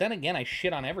 But then again, I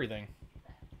shit on everything.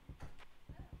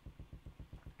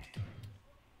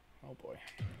 Oh, boy.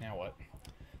 Now what?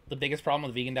 The biggest problem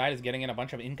with vegan diet is getting in a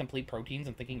bunch of incomplete proteins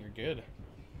and thinking you're good.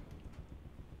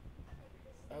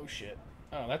 Oh, shit.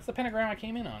 Oh, that's the pentagram I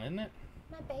came in on, isn't it?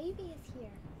 My baby is here.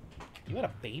 You had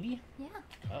a baby? Yeah.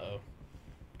 Uh-oh.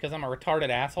 Because I'm a retarded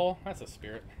asshole? That's a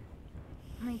spirit.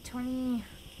 My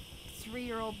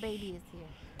 23-year-old baby is here.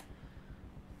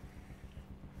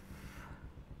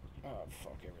 Oh,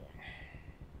 fuck everything.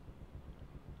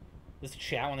 This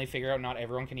chat when they figure out not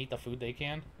everyone can eat the food they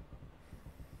can.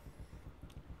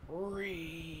 Oh,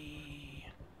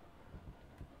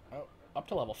 up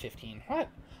to level 15. What?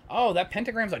 Oh, that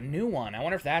pentagram's a new one. I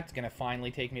wonder if that's going to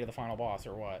finally take me to the final boss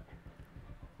or what.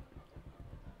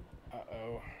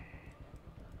 Uh-oh.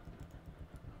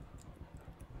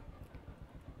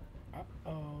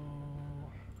 Uh-oh.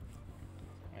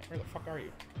 Wait, where the fuck are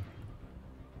you?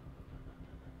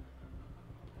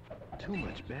 Too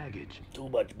much baggage. Too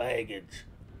much baggage.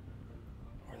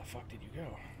 Where the fuck did you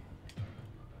go?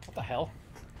 What the hell?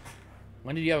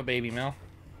 When did you have a baby, Mel?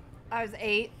 I was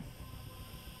 8.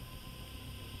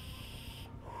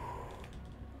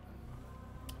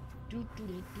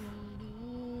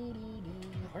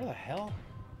 Where the hell?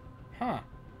 Huh.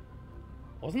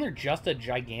 Wasn't there just a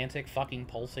gigantic fucking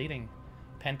pulsating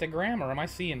pentagram, or am I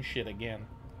seeing shit again?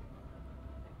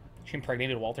 She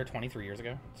impregnated Walter 23 years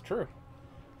ago. It's true.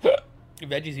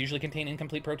 Veggies usually contain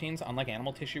incomplete proteins, unlike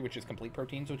animal tissue, which is complete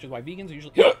proteins, which is why vegans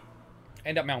usually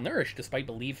end up malnourished, despite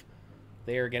belief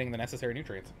they are getting the necessary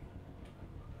nutrients.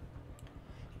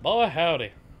 Boy,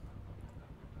 howdy.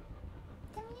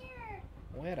 Come here.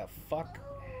 Where the fuck?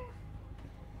 Oh.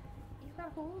 You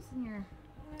got holes in your...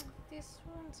 These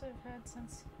ones I've had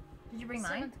since Did you bring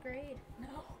mine? 7th grade.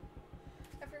 No.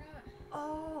 I forgot.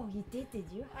 Oh, you did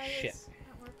you? I Shit. was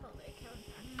at work all day.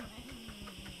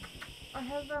 I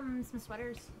have some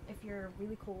sweaters if you're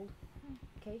really cold.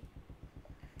 Okay.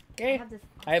 Okay. This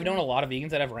I have known a lot of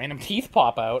vegans that have random teeth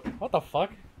pop out. What the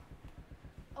fuck?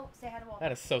 Oh, say hi to Walter.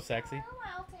 That is so sexy. Oh,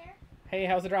 Walter. Hey,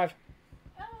 how's the drive?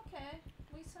 Oh, okay.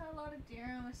 We saw a lot of deer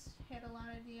and we hit a lot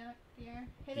of deer.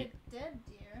 Hit a dead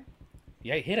deer.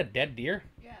 Yeah, you hit a dead deer?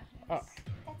 Yeah. Oh,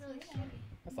 That's Really really shitty.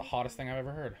 that's the hottest thing I've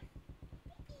ever heard.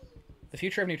 The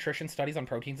future of nutrition studies on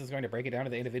proteins is going to break it down to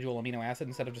the individual amino acid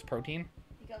instead of just protein.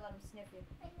 You gotta let him sniff you.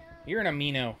 I know. You're an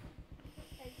amino. I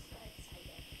just got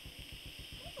excited.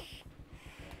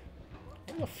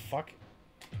 What the fuck?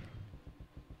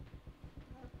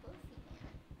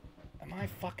 Am I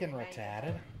fucking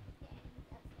retarded?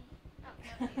 Oh,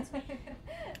 no, it's me.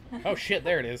 Oh shit,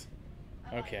 there it is.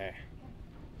 Okay.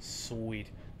 Sweet.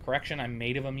 Correction, I'm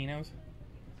made of aminos.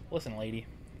 Listen, lady.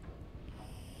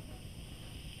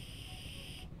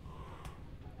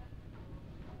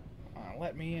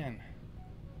 Let me in.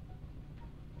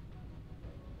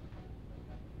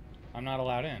 I'm not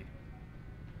allowed in.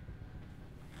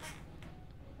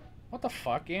 What the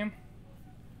fuck, game?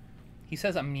 He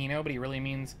says amino, but he really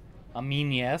means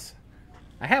amin yes.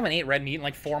 I haven't ate red meat in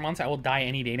like 4 months. I will die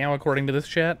any day now, according to this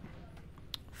chat.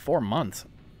 4 months.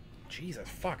 Jesus,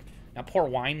 fuck. Now pour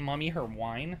wine, mummy, her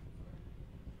wine.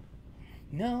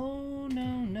 No,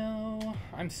 no, no.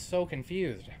 I'm so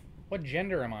confused. What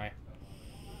gender am I?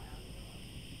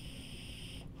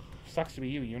 Sucks to be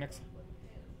you, Unix.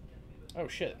 Oh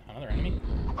shit, another enemy?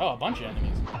 Oh, a bunch of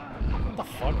enemies. What the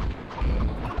fuck?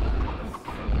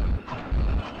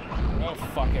 Oh,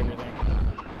 fuck everything.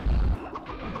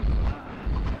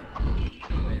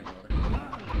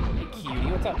 Hey, cutie,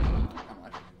 what's up?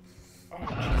 Oh,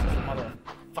 Jesus, mother of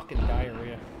fucking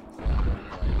diarrhea.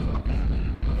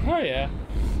 Oh, yeah.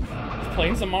 Just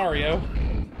playing some Mario.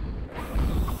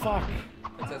 Fuck.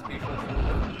 Princess Peach looks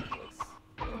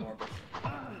more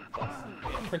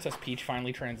Yeah, Princess Peach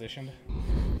finally transitioned.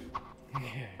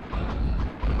 Yeah.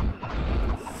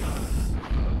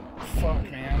 Fuck,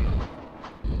 man.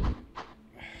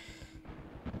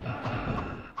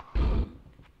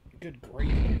 Good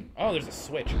grief. Oh, there's a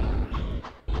switch.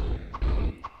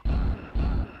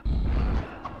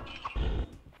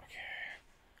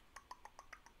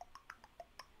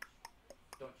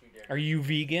 Are you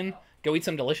vegan? Go eat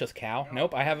some delicious cow.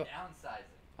 Nope, I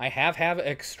have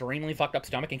extremely fucked up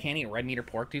stomach and can't eat red meat or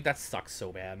pork, dude. That sucks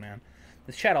so bad, man.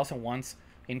 This chat also once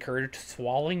encouraged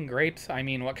swallowing grapes. I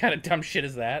mean, what kind of dumb shit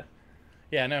is that?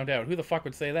 Yeah, no doubt. Who the fuck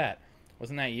would say that?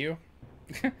 Wasn't that you?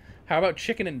 How about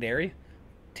chicken and dairy?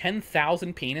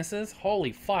 10,000 penises?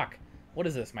 Holy fuck. What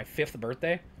is this, my 5th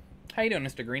birthday? How you doing,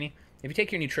 Mr. Greenie? If you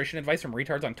take your nutrition advice from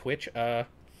retards on Twitch,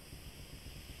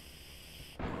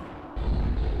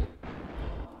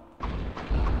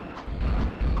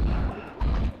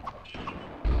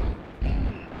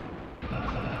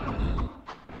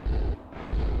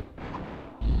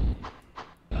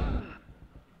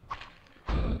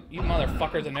 you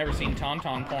fuckers have never seen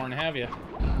tauntaun porn, have you?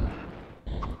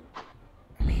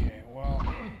 Okay, well...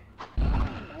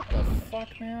 What the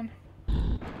fuck, man?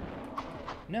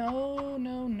 No,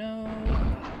 no, no.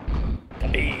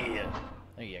 There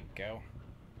you go.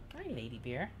 Hi, Lady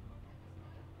Bear.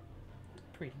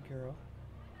 Pretty girl.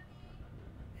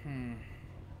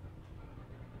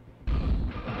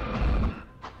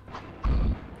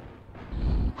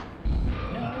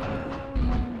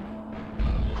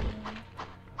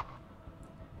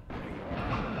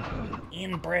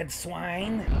 Inbred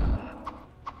swine.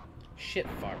 Shit,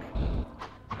 fuck.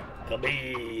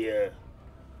 Kabee.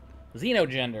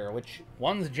 Xenogender, which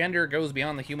one's gender goes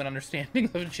beyond the human understanding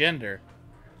of gender.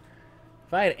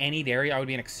 If I had any dairy, I would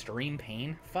be in extreme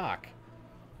pain. Fuck.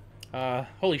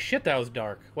 Holy shit, that was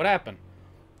dark. What happened?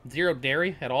 0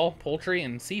 dairy at all, poultry,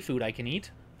 and seafood I can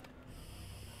eat.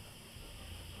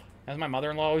 As my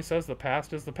mother-in-law always says, the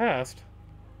past is the past.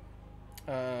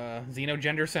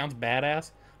 Xenogender sounds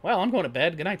badass. Well, I'm going to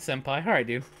bed. Good night, senpai. Alright,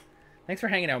 dude. Thanks for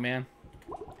hanging out, man.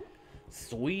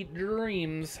 Sweet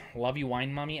dreams. Love you,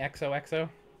 wine mummy. XOXO.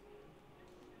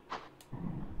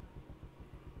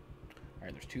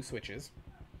 Alright, there's 2 switches.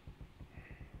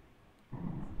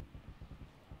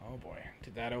 Oh boy.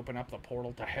 Did that open up the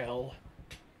portal to hell?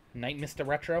 Night Mr.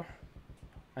 Retro?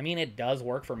 I mean, it does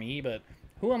work for me, but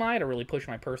who am I to really push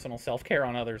my personal self-care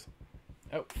on others?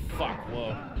 Oh, fuck.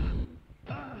 Whoa.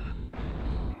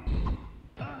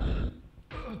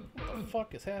 What the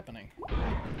fuck is happening?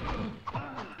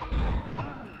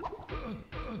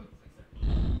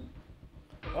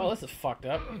 Oh, this is fucked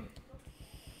up.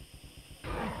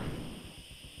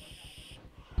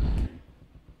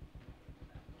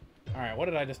 Alright, what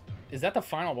did I just... Is that the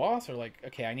final boss? Or like...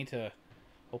 Okay, I need to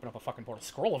open up a fucking portal.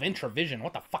 Scroll of Intravision.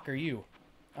 What the fuck are you?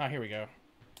 Oh, here we go.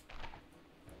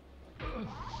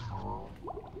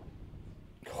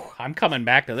 I'm coming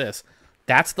back to this.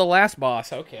 That's the last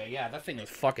boss. Okay, yeah, that thing was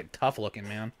fucking tough looking,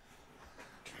 man.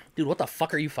 Dude, what the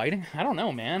fuck are you fighting? I don't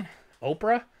know, man.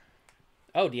 Oprah?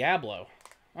 Oh, Diablo.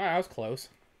 Oh, I was close.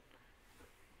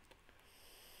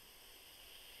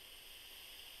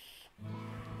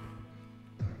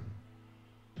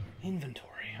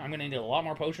 Inventory. I'm gonna need a lot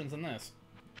more potions than this.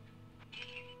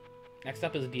 Next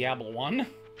up is Diablo 1.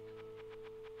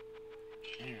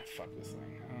 Yeah, fuck this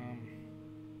thing.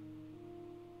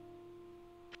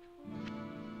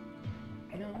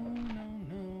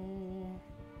 No.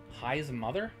 High's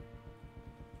mother?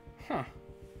 Huh.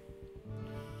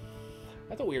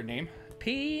 That's a weird name.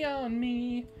 Pee on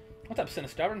me. What's up,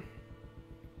 Sinistubborn?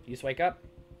 You just wake up?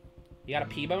 You got a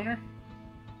pee boner?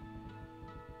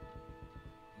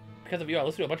 Because of you, I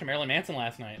listened to a bunch of Marilyn Manson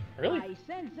last night. Really? I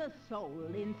sense a soul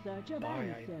in search of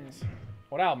answers.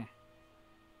 What album?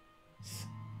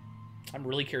 I'm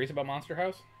really curious about Monster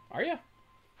House. Are you?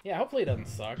 Yeah, hopefully it doesn't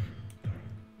suck.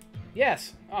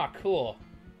 Yes! Ah, oh, cool.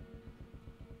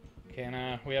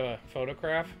 Can, we have a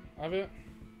photograph of it?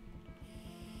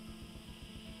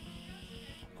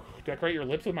 Decorate your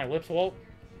lips with my lips, Walt?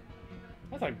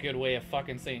 That's a good way of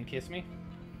fucking saying kiss me.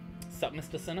 Sup,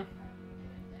 Mr. Cinna?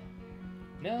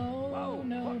 No,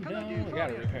 no. I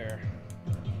gotta repair.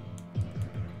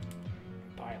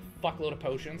 Buy a fuckload of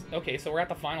potions. Okay, so we're at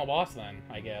the final boss then,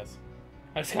 I guess.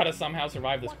 I just gotta somehow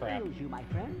survive this crap. What ails you, my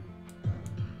friend?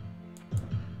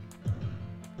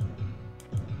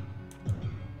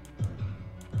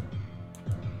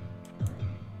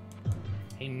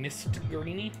 Hey, Mist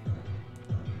Greenie.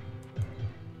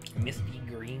 Misty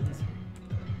Greens.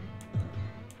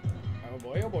 Oh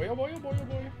boy, oh boy, oh boy, oh boy, oh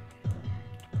boy.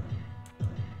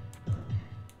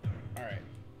 Alright.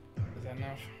 Is that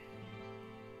enough?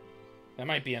 That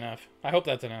might be enough. I hope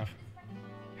that's enough.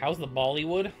 How's the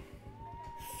Bollywood?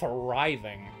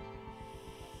 Thriving.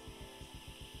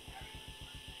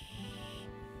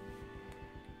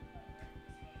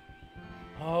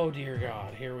 Oh dear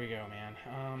God. Here we go,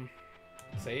 man.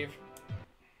 Save.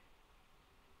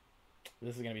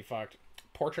 This is gonna be fucked.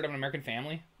 Portrait of an American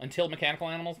Family? Until Mechanical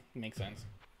Animals? Makes sense.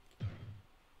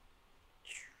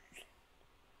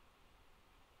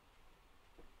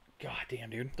 God damn,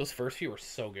 dude. Those first few were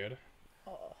so good.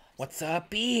 Oh, What's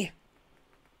up, B?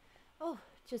 Oh,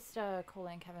 just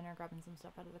Cola and Kevin are grabbing some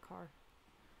stuff out of the car.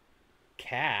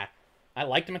 Cat. I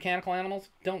liked Mechanical Animals.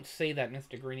 Don't say that,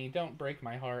 Mr. Greenie. Don't break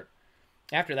my heart.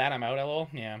 After that, I'm out, lol.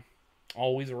 Yeah.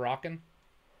 Always rockin'.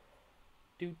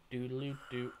 Doot.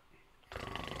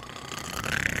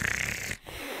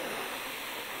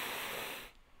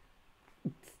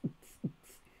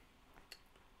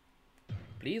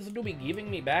 Please do be giving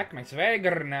me back my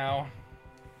swagger now.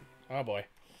 Oh boy.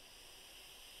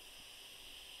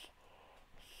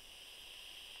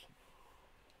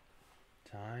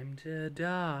 Time to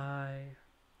die.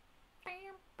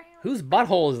 Whose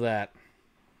butthole is that?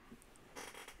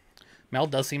 Mel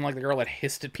does seem like the girl that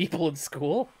hissed at people in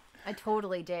school. I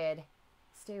totally did.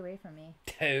 Stay away from me.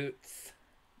 Totes.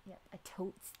 Yep, I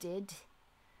totes did.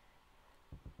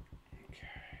 Okay.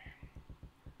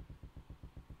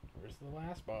 Where's the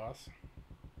last boss?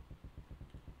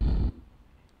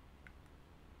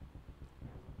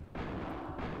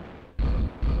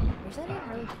 Wish I didn't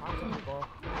really talk to people.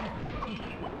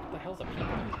 What the hell's a people?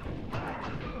 I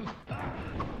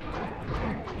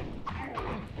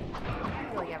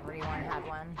feel like everyone had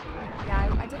one. Yeah,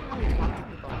 I didn't really talk to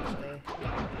people actually.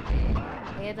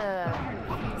 I had a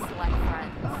few select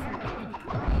friends.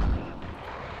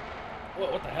 Whoa,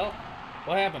 what the hell?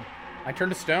 What happened? I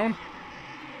turned to stone?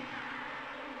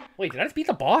 Wait, did I just beat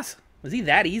the boss? Was he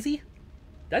that easy?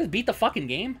 Did I just beat the fucking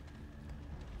game?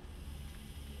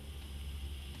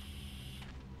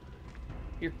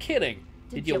 You're kidding.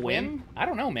 Did you win? I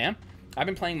don't know, man. I've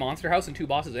been playing Monster House and 2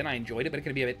 bosses in. I enjoyed it, but it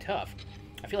could be a bit tough.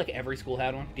 I feel like every school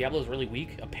had one. Diablo's really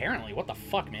weak. Apparently. What the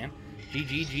fuck, man?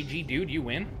 GG, dude, you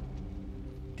win.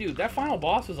 Dude, that final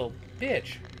boss was a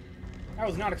bitch. I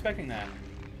was not expecting that.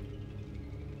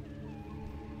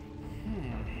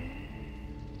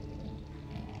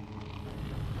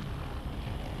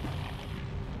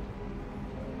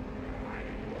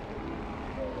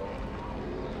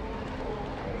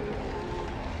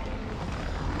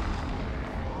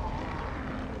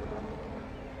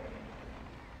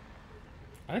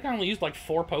 I think I only used like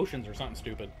 4 potions or something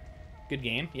stupid. Good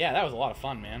game. Yeah, that was a lot of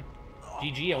fun, man.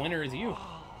 GG, a winner is you.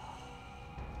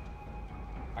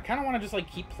 I kind of want to just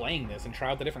like keep playing this and try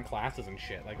out the different classes and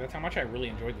shit. Like, that's how much I really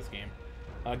enjoyed this game.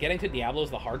 Getting to Diablo is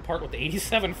the hard part with the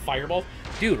 87 fireballs.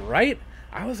 Dude, right?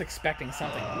 I was expecting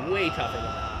something way tougher than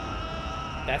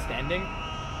that. Best ending?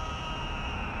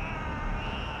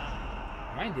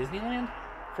 Am I in Disneyland?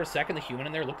 For a second, the human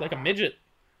in there looked like a midget.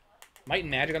 Might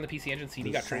and Magic on the PC Engine CD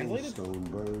got translated? The stone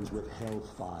burns with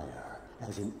hellfire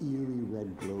as an eerie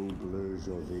red glow blurs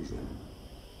your vision.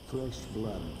 Fresh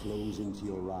blood flows into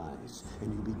your eyes,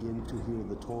 and you begin to hear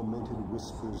the tormented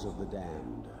whispers of the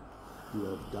damned. You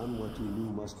have done what you knew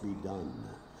must be done.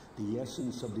 The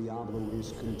essence of Diablo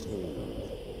is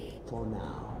contained. For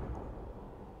now.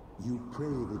 You pray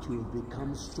that you have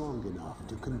become strong enough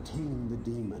to contain the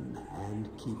demon and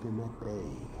keep him at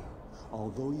bay.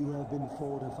 Although you have been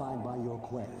fortified by your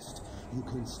quest, you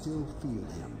can still feel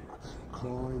him,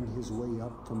 clawing his way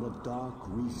up from the dark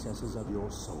recesses of your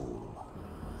soul.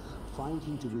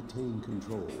 Fighting to retain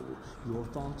control, your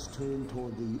thoughts turn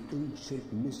toward the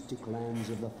ancient mystic lands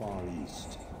of the Far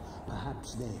East.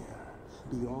 Perhaps there,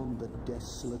 beyond the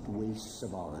desolate wastes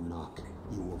of Aranak,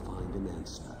 you will find an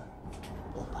answer.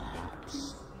 Or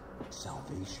perhaps,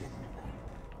 salvation.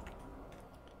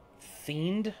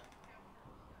 Fiend?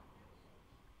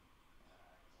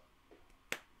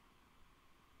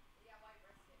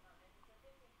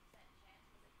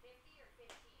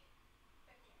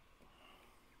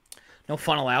 No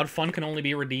fun allowed. Fun can only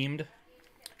be redeemed.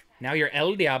 Now you're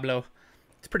El Diablo.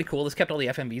 It's pretty cool. This kept all the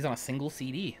FMVs on a single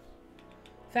CD.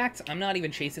 Fact, I'm not even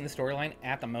chasing the storyline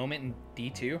at the moment in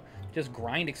D2. Just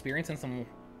grind experience and some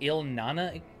Il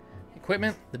Nana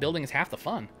equipment. The building is half the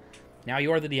fun. Now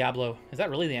you are the Diablo. Is that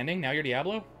really the ending? Now you're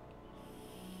Diablo?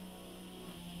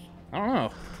 I don't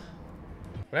know.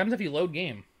 What happens if you load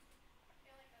game?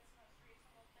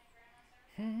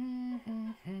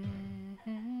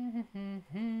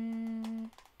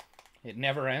 It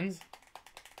never ends?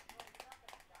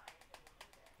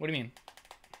 What do you mean?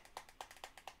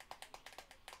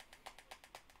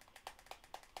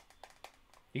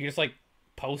 You can just like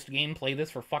post-game play this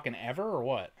for fucking ever or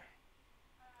what?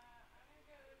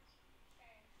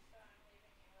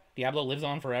 Diablo lives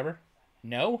on forever?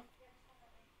 No?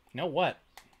 No what?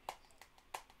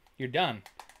 You're done.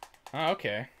 Oh,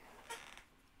 okay.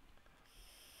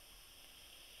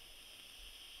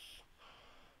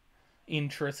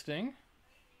 Interesting.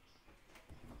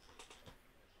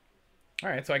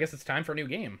 Alright, so I guess it's time for a new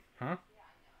game, huh?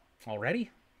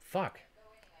 Already? Fuck.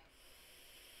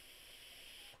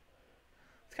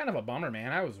 It's kind of a bummer,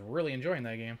 man. I was really enjoying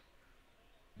that game.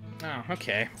 Oh,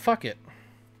 okay. Fuck it.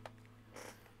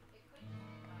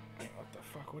 What the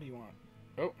fuck? What do you want?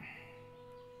 Oh.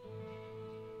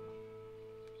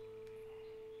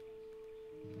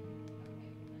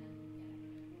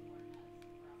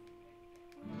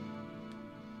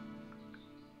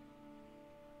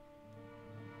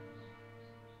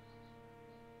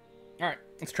 Alright,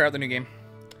 let's try out the new game.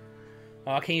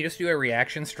 Can you just do a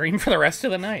reaction stream for the rest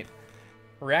of the night?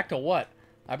 React to what?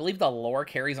 I believe the lore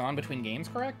carries on between games,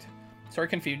 correct? Sorry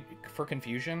for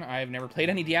confusion. I've never played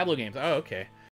any Diablo games. Oh, okay.